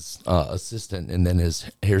and his assistant, and then his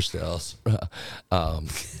hairstyles.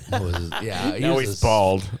 What was his, yeah, Now he's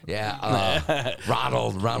bald. Yeah,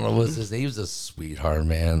 Ronald was his. He was a sweetheart,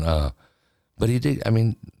 man. But he did. I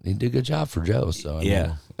mean, he did a good job for Joe. So I Yeah.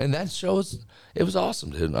 mean, and that shows it was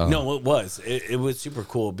awesome, dude. No, it was. It was super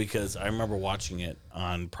cool because I remember watching it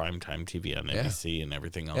on primetime TV on NBC and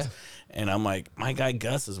everything else. Yeah. And I'm like, my guy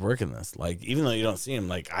Gus is working this. Like, even though you don't see him,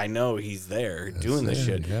 like, I know he's there doing this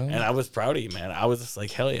there, shit. yeah. And I was proud of you, man. I was just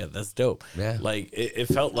like, hell yeah, that's dope. Yeah. Like, it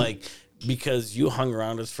felt like because you hung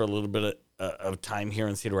around us for a little bit of time here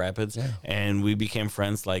in Cedar Rapids, and we became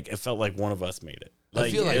friends. Like it felt like one of us made it. Like,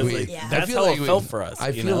 I feel like it was that's how it felt for us.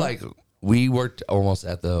 I feel like we worked almost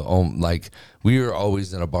at the like we were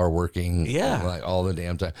always in a bar working, like all the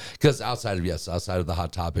damn time. Because outside of the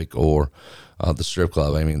Hot Topic or the strip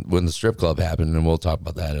club. I mean, when the strip club happened, and we'll talk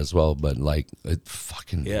about that as well. But like it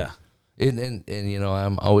fucking and you know,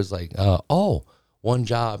 I'm always like, one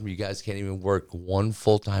job, you guys can't even work one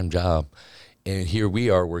full-time job, and here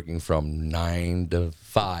we are working from 9 to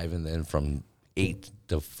 5, and then from 8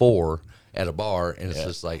 to 4 at a bar, and it's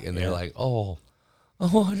just like, and they're like, oh,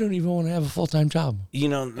 I don't even want to have a full-time job. You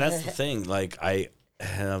know, that's the thing. Like, I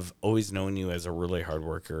have always known you as a really hard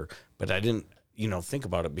worker, but I didn't, you know, think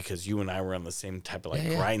about it because you and I were on the same type of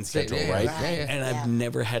grind schedule, right? And I've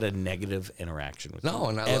never had a negative interaction with you. No,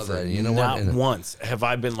 and I love that. You know Not what? once have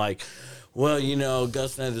I been like, well, you know,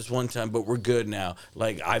 Gus and I this one time, but we're good now.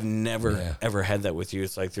 Like, I've never, ever had that with you.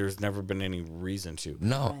 It's like there's never been any reason to.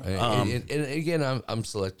 No. And again, I'm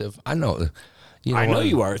selective. I know. You know I know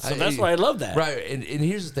you are, so that's why I love that. Right, and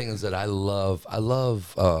here's the thing is that I love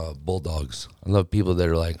bulldogs. I love people that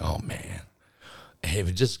are like, oh, man, hey,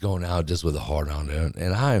 but just going out just with a heart on it.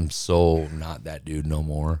 And I am so not that dude no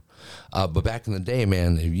more. But back in the day,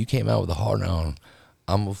 man, if you came out with a heart on,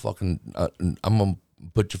 I'm gonna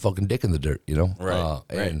put your fucking dick in the dirt, you know? Right,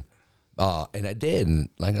 and I did, and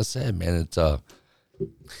like I said, man, it's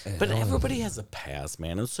But everybody has a past,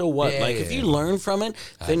 man. And so what? Like, if you learn from it,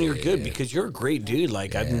 then you're good because you're a great dude.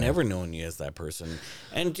 Like, I've never known you as that person.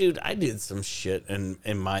 And, dude, I did some shit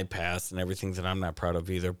in my past and everything that I'm not proud of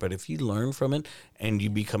either. But if you learn from it and you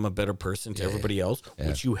become a better person to everybody else,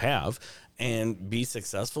 which you have, and be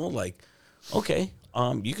successful, like, okay,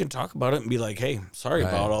 you can talk about it and be like, hey, sorry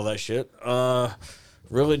about all that shit.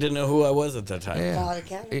 Really didn't know who I was at that time.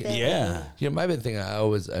 You know, my big thing,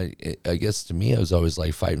 I guess to me, it was always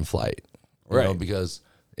like fight and flight. You know, because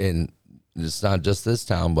it's not just this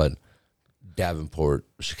town, but Davenport,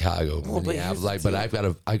 Chicago, Minneapolis. But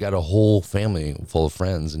I got a whole family full of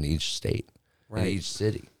friends in each state, in each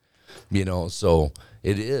city. You know, so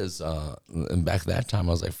it is. And back at that time,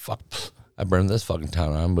 I was like, fuck, I burned this fucking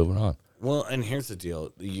town. I'm moving on. Well, and here's the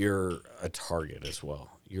deal. You're a target as well.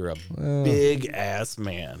 You're a big ass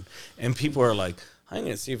man. And people are like, I'm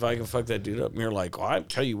going to see if I can fuck that dude up. And you're like, well, I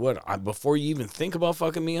tell you what, before you even think about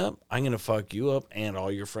fucking me up, I'm going to fuck you up and all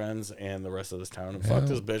your friends and the rest of this town. And fuck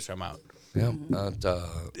this bitch, I'm out. Yeah.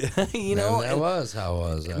 You know? That was how it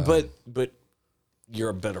was. But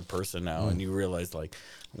you're a better person now. And you realize, like,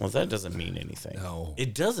 well, that doesn't mean anything. No.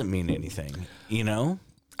 It doesn't mean anything, you know?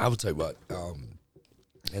 I will tell you what,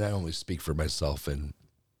 and I only speak for myself, and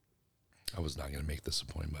I was not going to make this a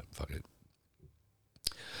point, but fuck it.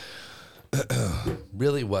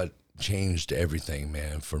 Really what changed everything,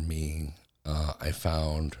 man, for me, I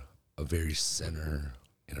found a very center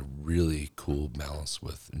and a really cool balance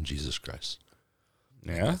with in Jesus Christ.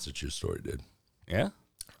 Yeah. That's a true story, dude. Yeah.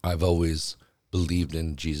 I've always believed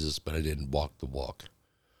in Jesus, but I didn't walk the walk.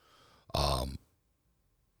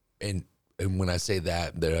 And when I say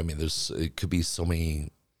that, it could be so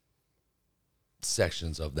many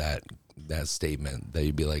sections of that statement that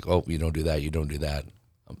you'd be like, oh, you don't do that, you don't do that.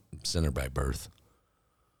 I'm a sinner by birth.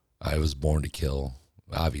 I was born to kill.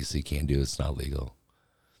 Obviously can't do it, it's not legal.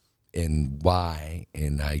 And why?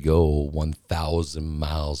 And I go 1,000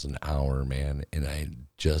 miles an hour, man. And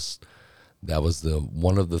that was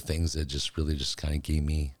one of the things that just really just kind of gave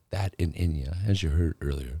me that in Inya, as you heard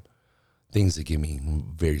earlier. Things that give me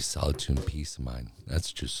very solitude and peace of mind. That's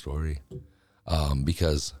a true story.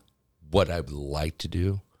 Because what I would like to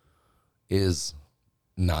do is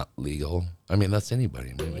not legal. I mean, that's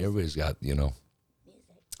anybody. I mean, everybody's got, you know,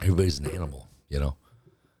 everybody's an animal, you know.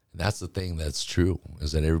 And that's the thing that's true,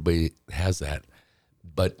 is that everybody has that.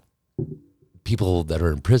 But people that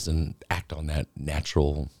are in prison act on that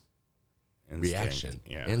natural reaction,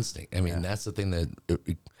 instinct. I mean, that's the thing that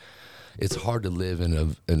it's hard to live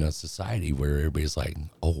in a society where everybody's like,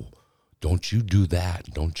 oh, don't you do that,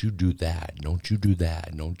 don't you do that, don't you do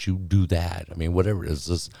that, don't you do that. I mean, whatever it is,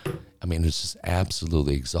 it's just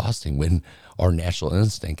absolutely exhausting when our natural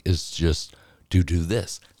instinct is just to do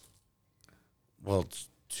this. Well,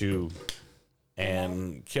 to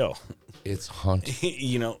and kill. It's hunt.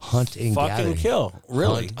 You know, hunt and fucking gathering. kill.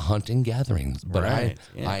 Really, hunt and gatherings. But I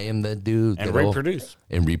am the dude and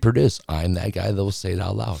reproduce. I'm that guy that will say it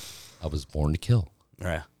out loud. I was born to kill.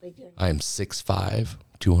 Yeah. I am 6'5",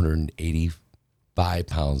 285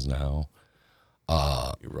 pounds now.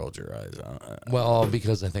 You rolled your eyes on it. Well,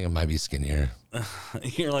 because I think I might be skinnier.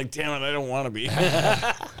 You're like, damn it, I don't want to be.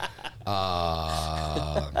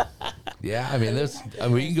 Yeah, I mean,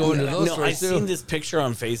 we can go into those No, I've first too. seen this picture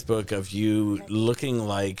on Facebook of you looking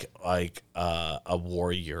like a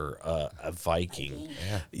warrior, a Viking.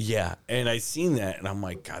 Yeah, and I seen that, and I'm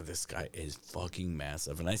like, God, this guy is fucking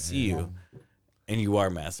massive. And I see you, and you are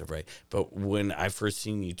massive, right? But when I first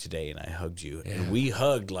seen you today, and I hugged you, and we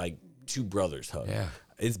hugged like two brothers hug. Yeah.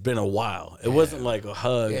 It's been a while. It wasn't like a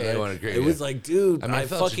hug. Yeah, right? I wanna agree, It was like, dude, I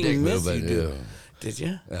felt your dick fucking miss move, you, but, dude. Did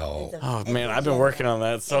you? No. Oh man, I've been working on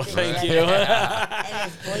that, so thank you.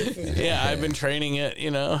 And his voice is Yeah, I've been training it,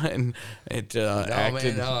 and it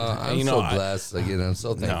acted. Man, I'm you so know, blessed. Again, I'm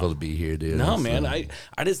so thankful to be here, dude. No, It's, man, I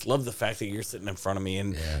just love the fact that you're sitting in front of me,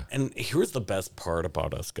 and here's the best part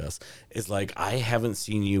about us, Gus, is like I haven't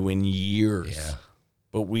seen you in years. Yeah.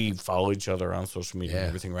 But we follow each other on social media and Yeah.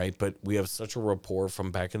 everything, right? But we have such a rapport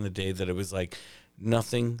from back in the day that it was like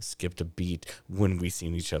nothing skipped a beat when we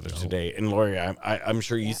seen each other today. And Lori, I'm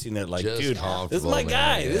sure you've seen that. Like, Just dude, this is comfortable, my man.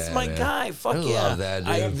 guy. This is Yeah, my man. guy. Fuck I yeah. love that,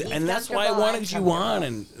 dude. And that's why I comfortable, wanted I'm you on.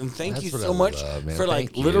 And thank That's you what so I much love, man. for like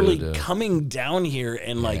Thank you, literally dude. coming down here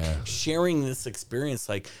and like Yeah. sharing this experience.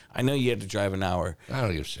 Like, I know you had to drive an hour. I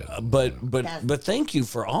don't give a shit. But thank you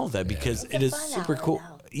for all of that because it is fun super hour, cool.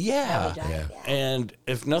 though. Yeah. Yeah. And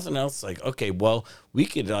if nothing else, like, okay, well, we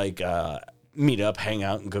could like meet up, hang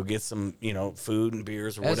out, and go get some, food and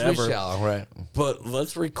beers or As whatever. we shall, right? But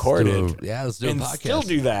let's record Let's it. do let's do a and podcast. still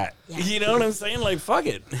do that. You know what I'm saying? Like, fuck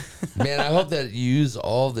it. Man, I hope that you use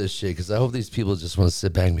all this shit because I hope these people just want to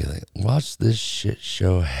sit back and be like, watch this shit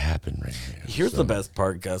show happen right here. Here's the best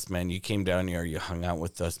part, Gus, man. You came down here, you hung out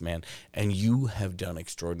with us, man, and you have done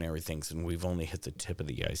extraordinary things, and we've only hit the tip of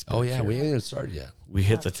the iceberg. Oh, yeah, here. we ain't even started yet. We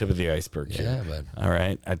hit the tip of the iceberg here. Yeah, bud. All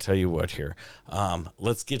right. I tell you what here.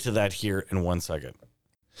 Let's get to that here in 1 second.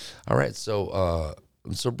 All right, so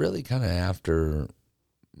really kind of after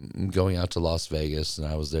going out to Las Vegas, and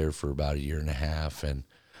I was there for about 1.5 years, and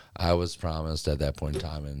I was promised at that point in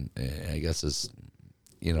time, and I guess it's,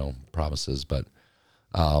 promises, but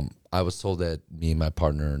I was told that me and my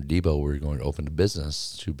partner Debo were going to open a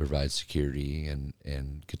business to provide security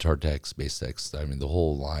and guitar techs, bass techs, I mean the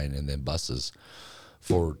whole line, and then buses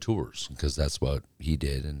for tours because that's what he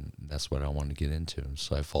did, and that's what I wanted to get into.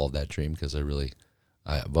 So I followed that dream because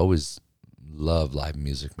I've always loved live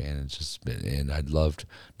music, man. It's just been, and I loved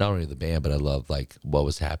not only the band, but I loved like what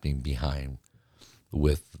was happening behind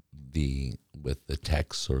with the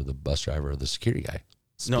techs or the bus driver or the security guy.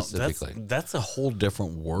 No, Specifically. that's a whole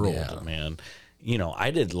different world, Yeah. man. I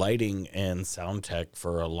did lighting and sound tech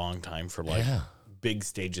for a long time for like big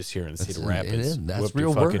stages here in Cedar Rapids. That's What real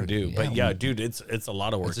you fucking work. do. Yeah. But yeah, dude, it's a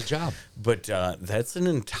lot of work. It's a job. But that's an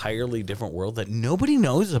entirely different world that nobody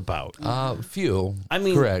knows about. Few. I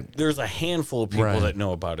mean, correct. there's a handful of people Right. that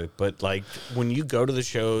know about it, but like when you go to the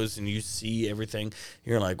shows and you see everything,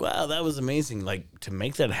 you're like, wow, that was amazing. Like to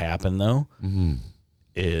make that happen though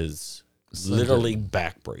is literally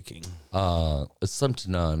backbreaking. It's slim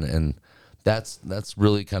to none, and that's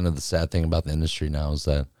really kind of the sad thing about the industry now is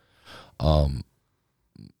that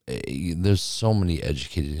there's so many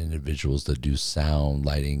educated individuals that do sound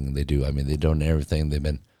lighting. They do everything. They've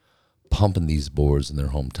been pumping these boards in their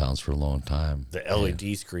hometowns for a long time. The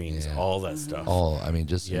LED screens, all that stuff.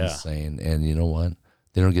 Just Yeah. insane. And you know what?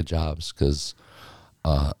 They don't get jobs because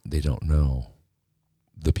they don't know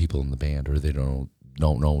the people in the band, or they don't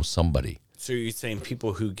know somebody. So you're saying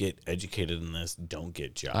people who get educated in this don't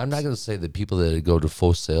get jobs? I'm not going to say that people that go to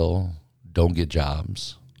full sale don't get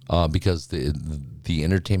jobs, because the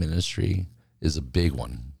entertainment industry is a big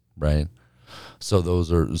one, right? So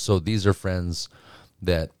these are friends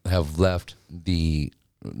that have left the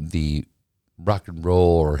rock and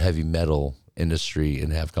roll or heavy metal industry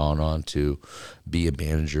and have gone on to be a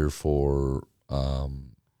manager for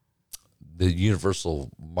the Universal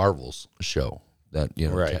Marvels show. That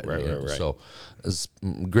Right. So, it's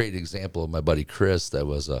a great example of my buddy Chris that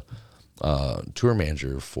was a tour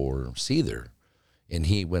manager for Seether, and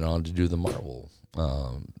he went on to do the Marvel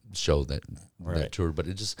show that tour. But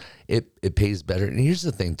it pays better. And here's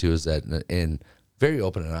the thing too is that, and very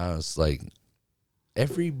open and honest, like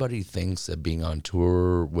everybody thinks that being on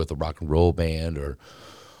tour with a rock and roll band and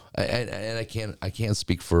I can't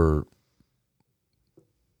speak for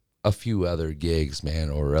a few other gigs,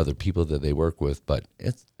 man, or other people that they work with, but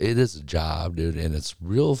it is a job, dude, and it's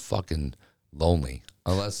real fucking lonely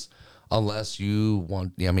unless you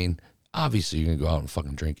want. I mean, obviously you're gonna go out and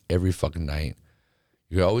fucking drink every fucking night.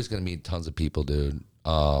 You're always gonna meet tons of people, dude.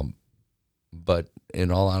 But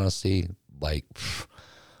in all honesty, like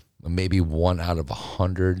maybe 1 out of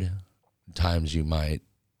 100 times you might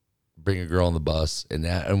bring a girl on the bus, and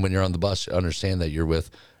when you're on the bus, you understand that you're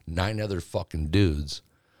with 9 other fucking dudes,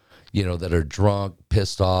 that are drunk,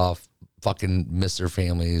 pissed off, fucking miss their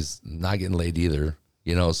families, not getting laid either.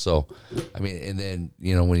 You know, so I mean, and then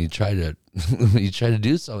when you try to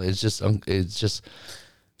do something, it's just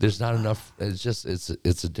there's not enough.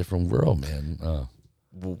 It's a different world, man.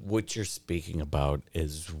 What you're speaking about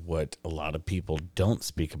is what a lot of people don't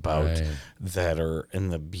speak about, Right. that are in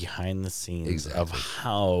the behind the scenes of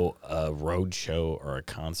how a road show or a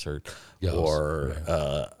concert Goes, or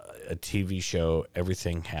a TV show,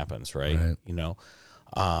 everything happens, right?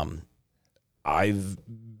 I've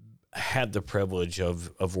had the privilege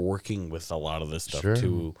of working with a lot of this stuff Sure.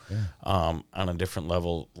 too, on a different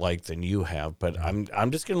level than you have. But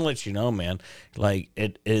I'm just gonna let you know, man, like,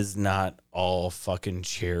 it is not all fucking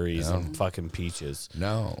cherries and fucking peaches.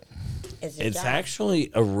 No, It's actually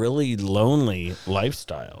a really lonely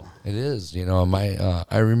lifestyle. it is.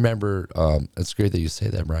 I remember. It's great that you say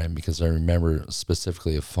that, Brian, because I remember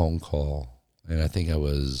specifically a phone call, and I think I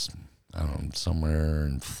was, I don't know, somewhere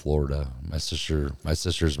in Florida. My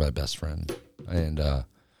sister's my best friend, and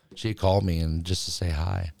she called me and just to say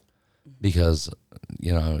hi, because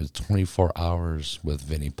it was 24 hours with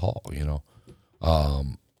Vinnie Paul.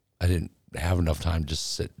 I didn't have enough time to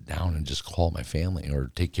just sit down and just call my family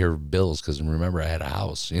or take care of bills, because remember, I had a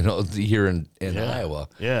house, here in Iowa.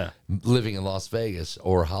 Yeah. Living in Las Vegas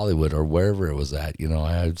or Hollywood or wherever it was at,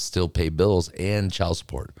 I would still pay bills and child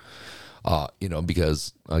support.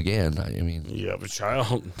 Because again, I mean, You have a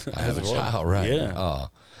child. I have a child, right? Yeah.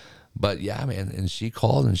 But yeah, man. And she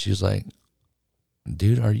called and she was like,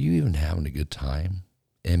 "Dude, are you even having a good time?"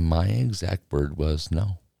 And my exact word was,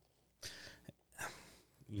 "No."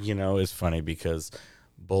 It's funny because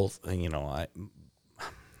both,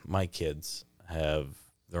 my kids have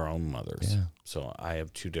their own mothers. Yeah. So I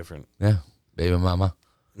have two different. Yeah, baby mama.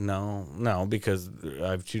 No, because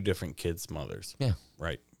I have two different kids' mothers. Yeah.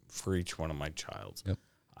 Right. For each one of my childs. Yep.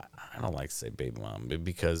 I don't like to say baby mom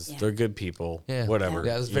because they're good people. Yeah, whatever.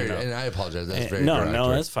 Yeah, that's very. And I apologize. That's very. No,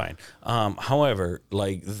 derogatory. that's fine. However,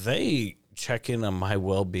 like, they check in on my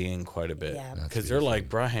well-being quite a bit, Yeah. because they're like,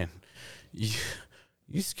 Brian,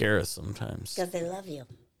 you scare us sometimes. Because they love you.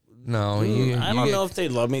 No, I don't know if they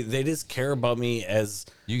love me. They just care about me as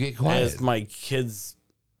you get quiet. as my kids,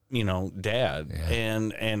 dad, Yeah.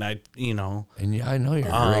 and I, And I know you're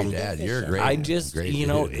a great dad. You're a great. I just, great dude,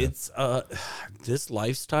 it's this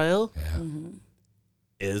lifestyle Yeah.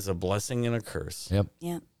 is a blessing and a curse. Yep.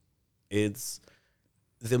 Yeah. It's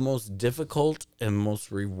the most difficult and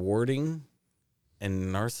most rewarding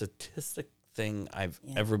and narcissistic thing I've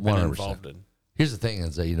ever been 100%. involved in. Here's the thing: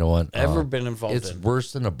 is that you know what? Ever been involved It's in.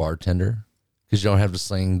 worse than a bartender because you don't have to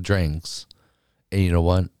sling drinks, and you know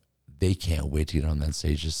what? They can't wait to get on that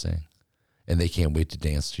stage to sing, and they can't wait to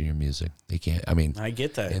dance to your music. They can't. I mean, I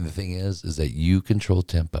get that. and the thing is that you control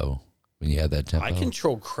tempo when you have that tempo. I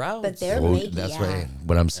control crowds. But they're Oh, making that's out. right.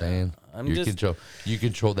 What I'm saying, you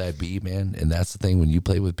control that beat, man, and that's the thing. When you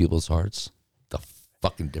play with people's hearts, the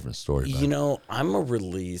fucking different story. bud. I'm a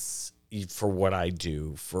release for what I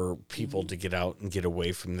do for people to get out and get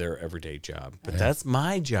away from their everyday job. But that's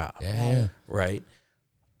my job. Yeah. Right?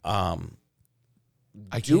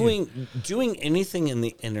 I Doing anything in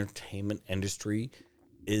the entertainment industry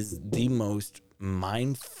is the most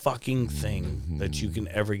mind-fucking thing that you can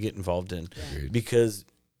ever get involved in. Because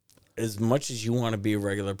as much as you want to be a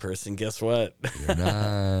regular person, guess what? You're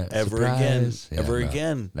not Ever again. surprised. Yeah, Ever no.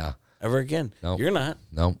 again. No. Ever again. Nope. You're not.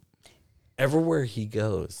 Nope. Everywhere he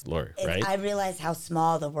goes, Lori, right? I realize how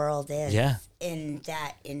small the world is Yeah. in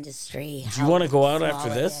that industry. Do you want to go out after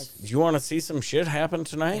small it this? is. Do you want to see some shit happen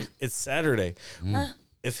tonight? It's Saturday.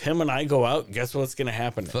 If him and I go out, guess what's going to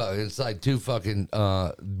happen? Fuck, it's like two fucking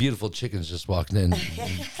beautiful chickens just walked in.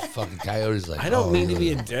 Fucking coyotes like. I don't oh, mean to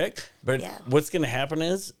be a dick, but Yeah. what's going to happen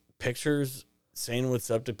is pictures saying what's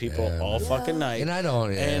up to people all fucking night. And I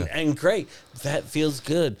don't. Yeah. And great. That feels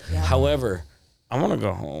good. However, I want to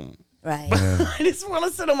go home. Right. I just want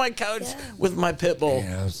to sit on my couch with my pit bull.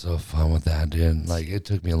 Yeah, I was so fun with that, dude. Like, it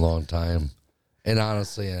took me a long time. And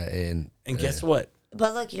honestly, And guess what?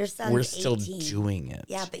 But look, your son's We're still 18. doing it.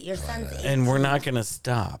 Yeah, but your son's 18. And we're not going to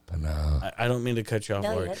stop. no, I don't mean to cut you off,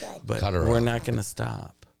 No, Lori, you're good. but Cut her we're off. not going to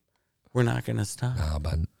stop. We're not going to stop.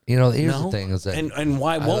 but here's No? the thing: is that and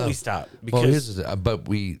why won't love- we stop? well, here's Because the thing,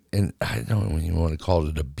 but and I don't even want to call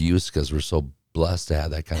it abuse because we're so blessed to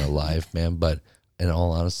have that kind of life, man. But in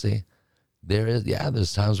all honesty,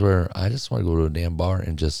 there's times where I just want to go to a damn bar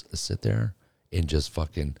and just sit there and just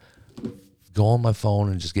fucking go on my phone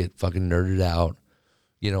and just get fucking nerded out,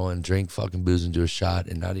 and drink fucking booze and do a shot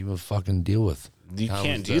and not even fucking deal with. you how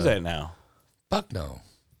can't it's do done. that now. Fuck no.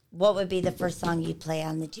 What would be the first song you play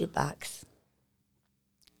on the jukebox?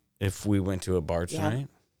 If we went to a bar Yeah. tonight,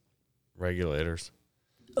 Regulators.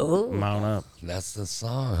 Oh, Mount up. That's the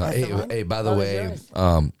song. That's Hey, the one? hey, by the What was way, yours?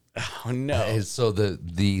 Oh no. hey, so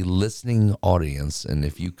the listening audience, and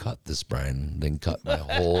if you cut this, Brian, then cut my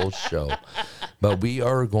whole show. But we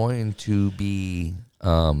are going to be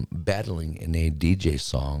battling in a DJ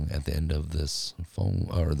song at the end of this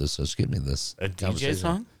this A DJ conversation.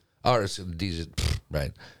 song? Or it's a DJ,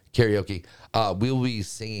 right? Karaoke. We'll be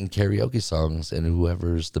singing karaoke songs, and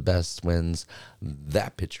whoever's the best wins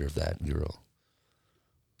that picture of that girl.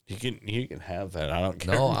 You can have that. I don't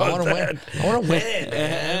care. No, I want to win. I want to win.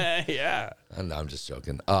 Yeah. No, I'm just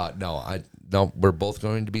joking. No, we're both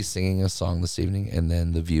going to be singing a song this evening, and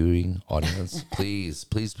then the viewing audience, please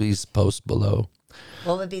post below.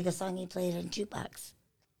 What would be the song you played on jukebox?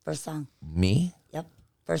 First song. Me, Yep.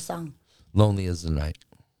 First song. Lonely as the Night.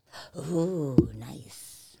 Ooh,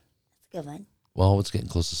 nice. That's a good one. Well, it's getting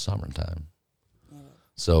close to summertime.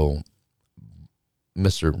 So,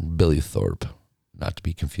 Mr. Billy Thorpe, not to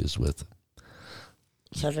be confused with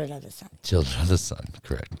Children of the Sun. Children of the Sun,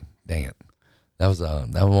 correct. Dang it.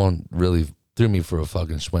 That one really threw me for a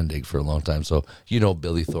fucking schwendig for a long time. So,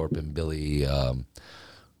 Billy Thorpe and Billy,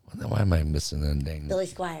 why am I missing the name? Billy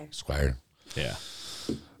Squire. Squire. Yeah.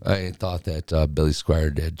 I thought that Billy Squire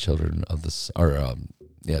did Children of the Sun,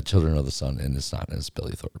 and it's not. It's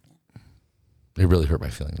Billy Thorpe. It really hurt my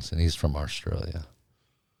feelings, and he's from Australia.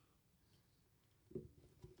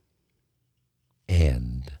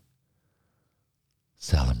 And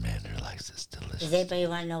Salamander likes this delicious. Does anybody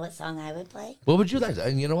want to know what song I would play? What would you like?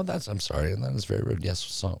 And you know what? I'm sorry, and that is very rude. Yes,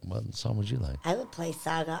 what song would you like? I would play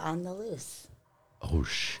Saga on the Loose. Oh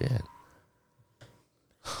shit!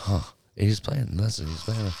 Huh? He's playing. Listen, he's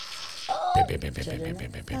playing.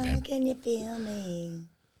 Can you feel me?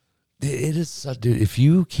 It is such, dude. If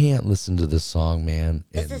you can't listen to this song, man,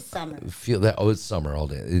 This and is summer. feel that. Oh, it's summer all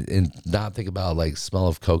day, and not think about like smell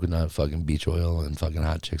of coconut, fucking beach oil, and fucking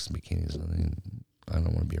hot chicks in bikinis. I mean, I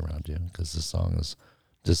don't want to be around you because this song is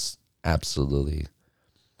just absolutely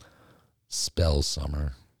spells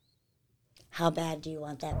summer. How bad do you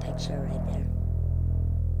want that picture right there?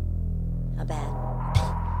 How bad?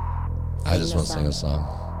 I just the want to sing a song.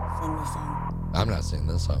 song. Sing the song. I'm not singing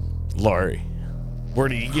this song. Lori,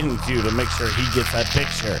 what are you going to do to make sure he gets that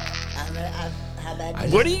picture? How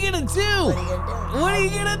bad? What are you going to do? What are you gonna do? What are you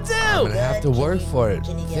going to I'm do? gonna have to work for it.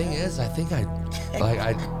 Can you get Thing it? is, I think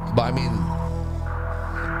but I mean,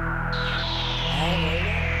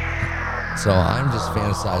 so I'm just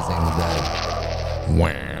fantasizing that.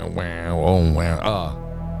 Wow.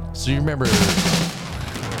 So you remember?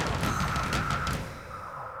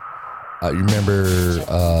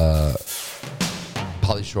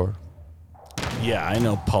 Pauly Shore? Yeah, I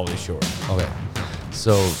know Pauly Shore. Okay.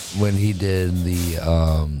 So when he did the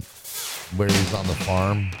where he's on the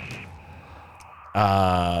farm,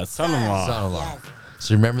 Son-in-law. son-in-law. Yes.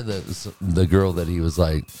 So you remember the girl that he was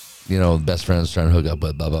like, best friends trying to hook up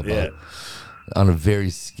with, blah blah blah. Yeah. On a very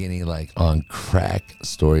skinny, like on crack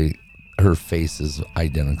story, her face is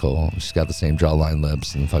identical. She's got the same jawline,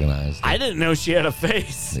 lips, and fucking eyes. I didn't know she had a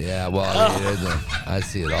face. Yeah, well, I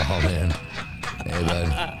see it all, man. Hey, bud.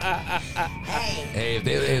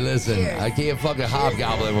 Hey, listen. Cheers. I can't fucking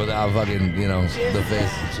hobgoblin without fucking, the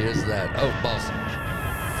face. Cheers to that. Oh, balls.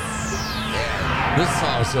 Yeah, this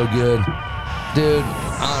song is so good. Dude,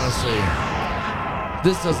 honestly,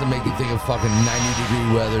 this doesn't make you think of fucking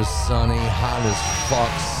 90-degree weather, sunny, hot as fuck,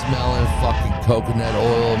 smelling fucking coconut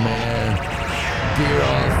oil, man. Beer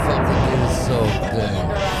all fucking dude, it's so good.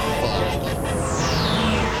 Fuck.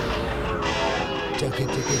 Take it.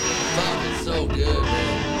 Fuck, it's so good,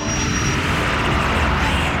 man.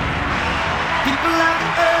 People of the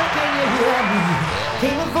earth, can you hear me?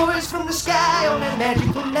 Came a voice from the sky on that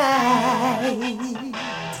magical night.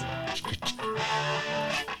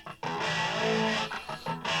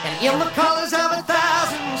 And in the colors of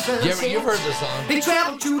 1,000 sunsets, You've heard this song. they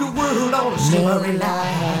traveled to the world on a starry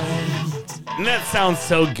line. And that sounds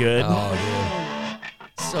so good. Oh,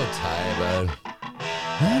 dude. So tired, bud.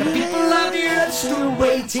 The people of the earth stood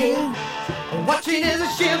waiting, watching as the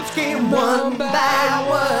ships came one by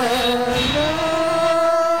one.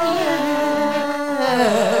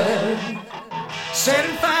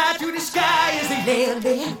 Setting fire to the sky as they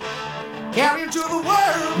landed, carrying to the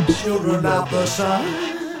world children of the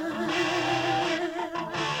sun.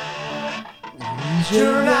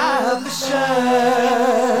 Children of the sun.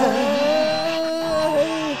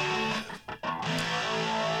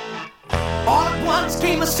 All at once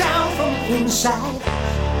came a sound from the inside.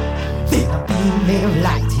 Then a beam of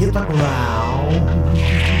light hit the ground.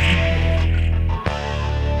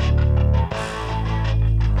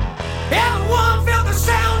 Everyone felt the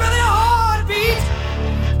sound of their heartbeat.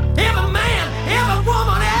 Every man, every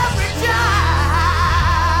woman,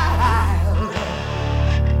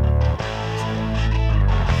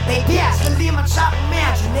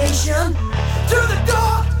 invitation through the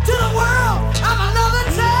door to the world of another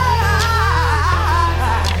time.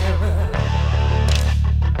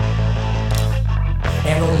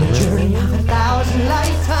 And on the journey of 1,000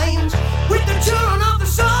 lifetimes, with the children of the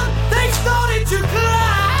sun, they started to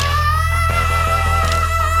climb.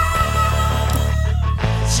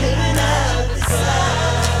 Children of the sun.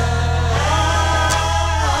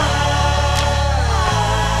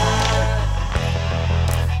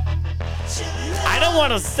 I don't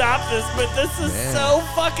want to stop this, but this is so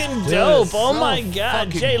fucking dope. it's Oh so my God.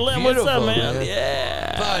 fucking Jay Lim, what's up, beautiful, man? man.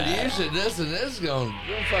 Yeah. Bud, you should listen. This is going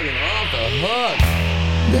you're fucking off the hook.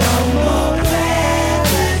 No more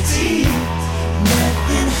gravity,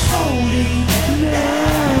 nothing holding you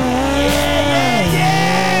down.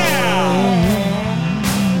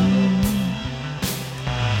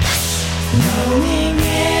 Rolling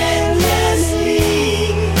endlessly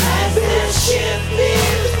as the ship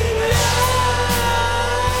is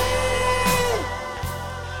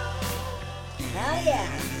Hell yeah.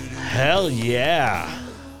 Hell yeah.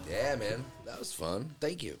 Yeah, man. That was fun.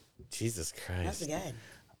 Thank you. Jesus Christ. That's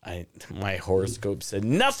good. My horoscope said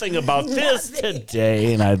nothing about this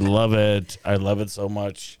today, and I love it. I love it so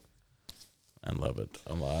much. I love it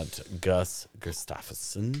a lot. Gus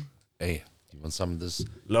Gustafsson. Hey, you want some of this?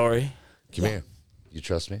 Lori. Come here. You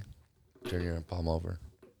trust me? Turn your palm over.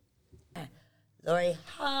 Lori.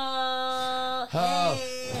 Oh,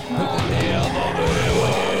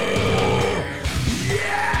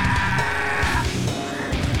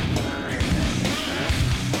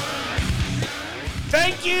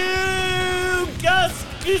 Thank you, Gus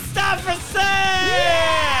Gustafsson.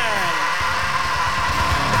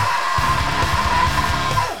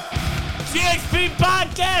 GXP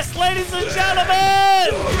Podcast, ladies and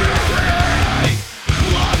gentlemen.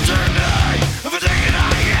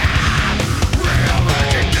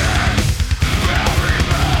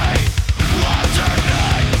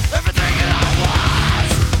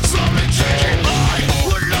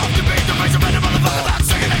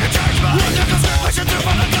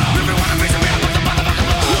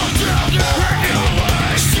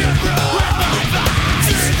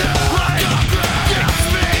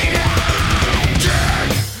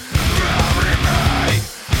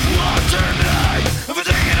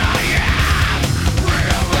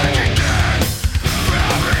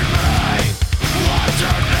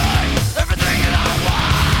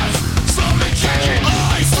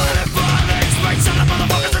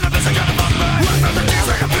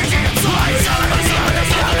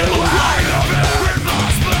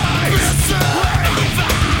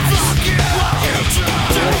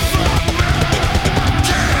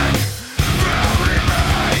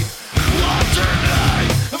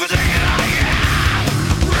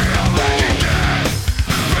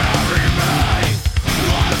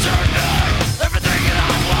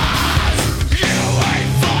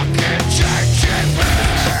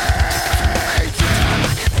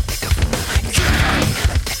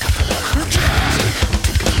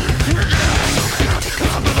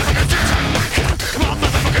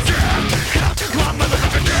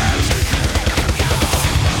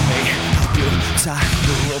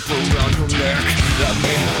 Around your neck, let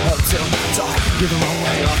me until die. You're the wrong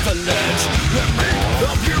way off the ledge. Let me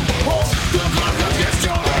help you hold the clock against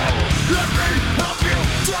your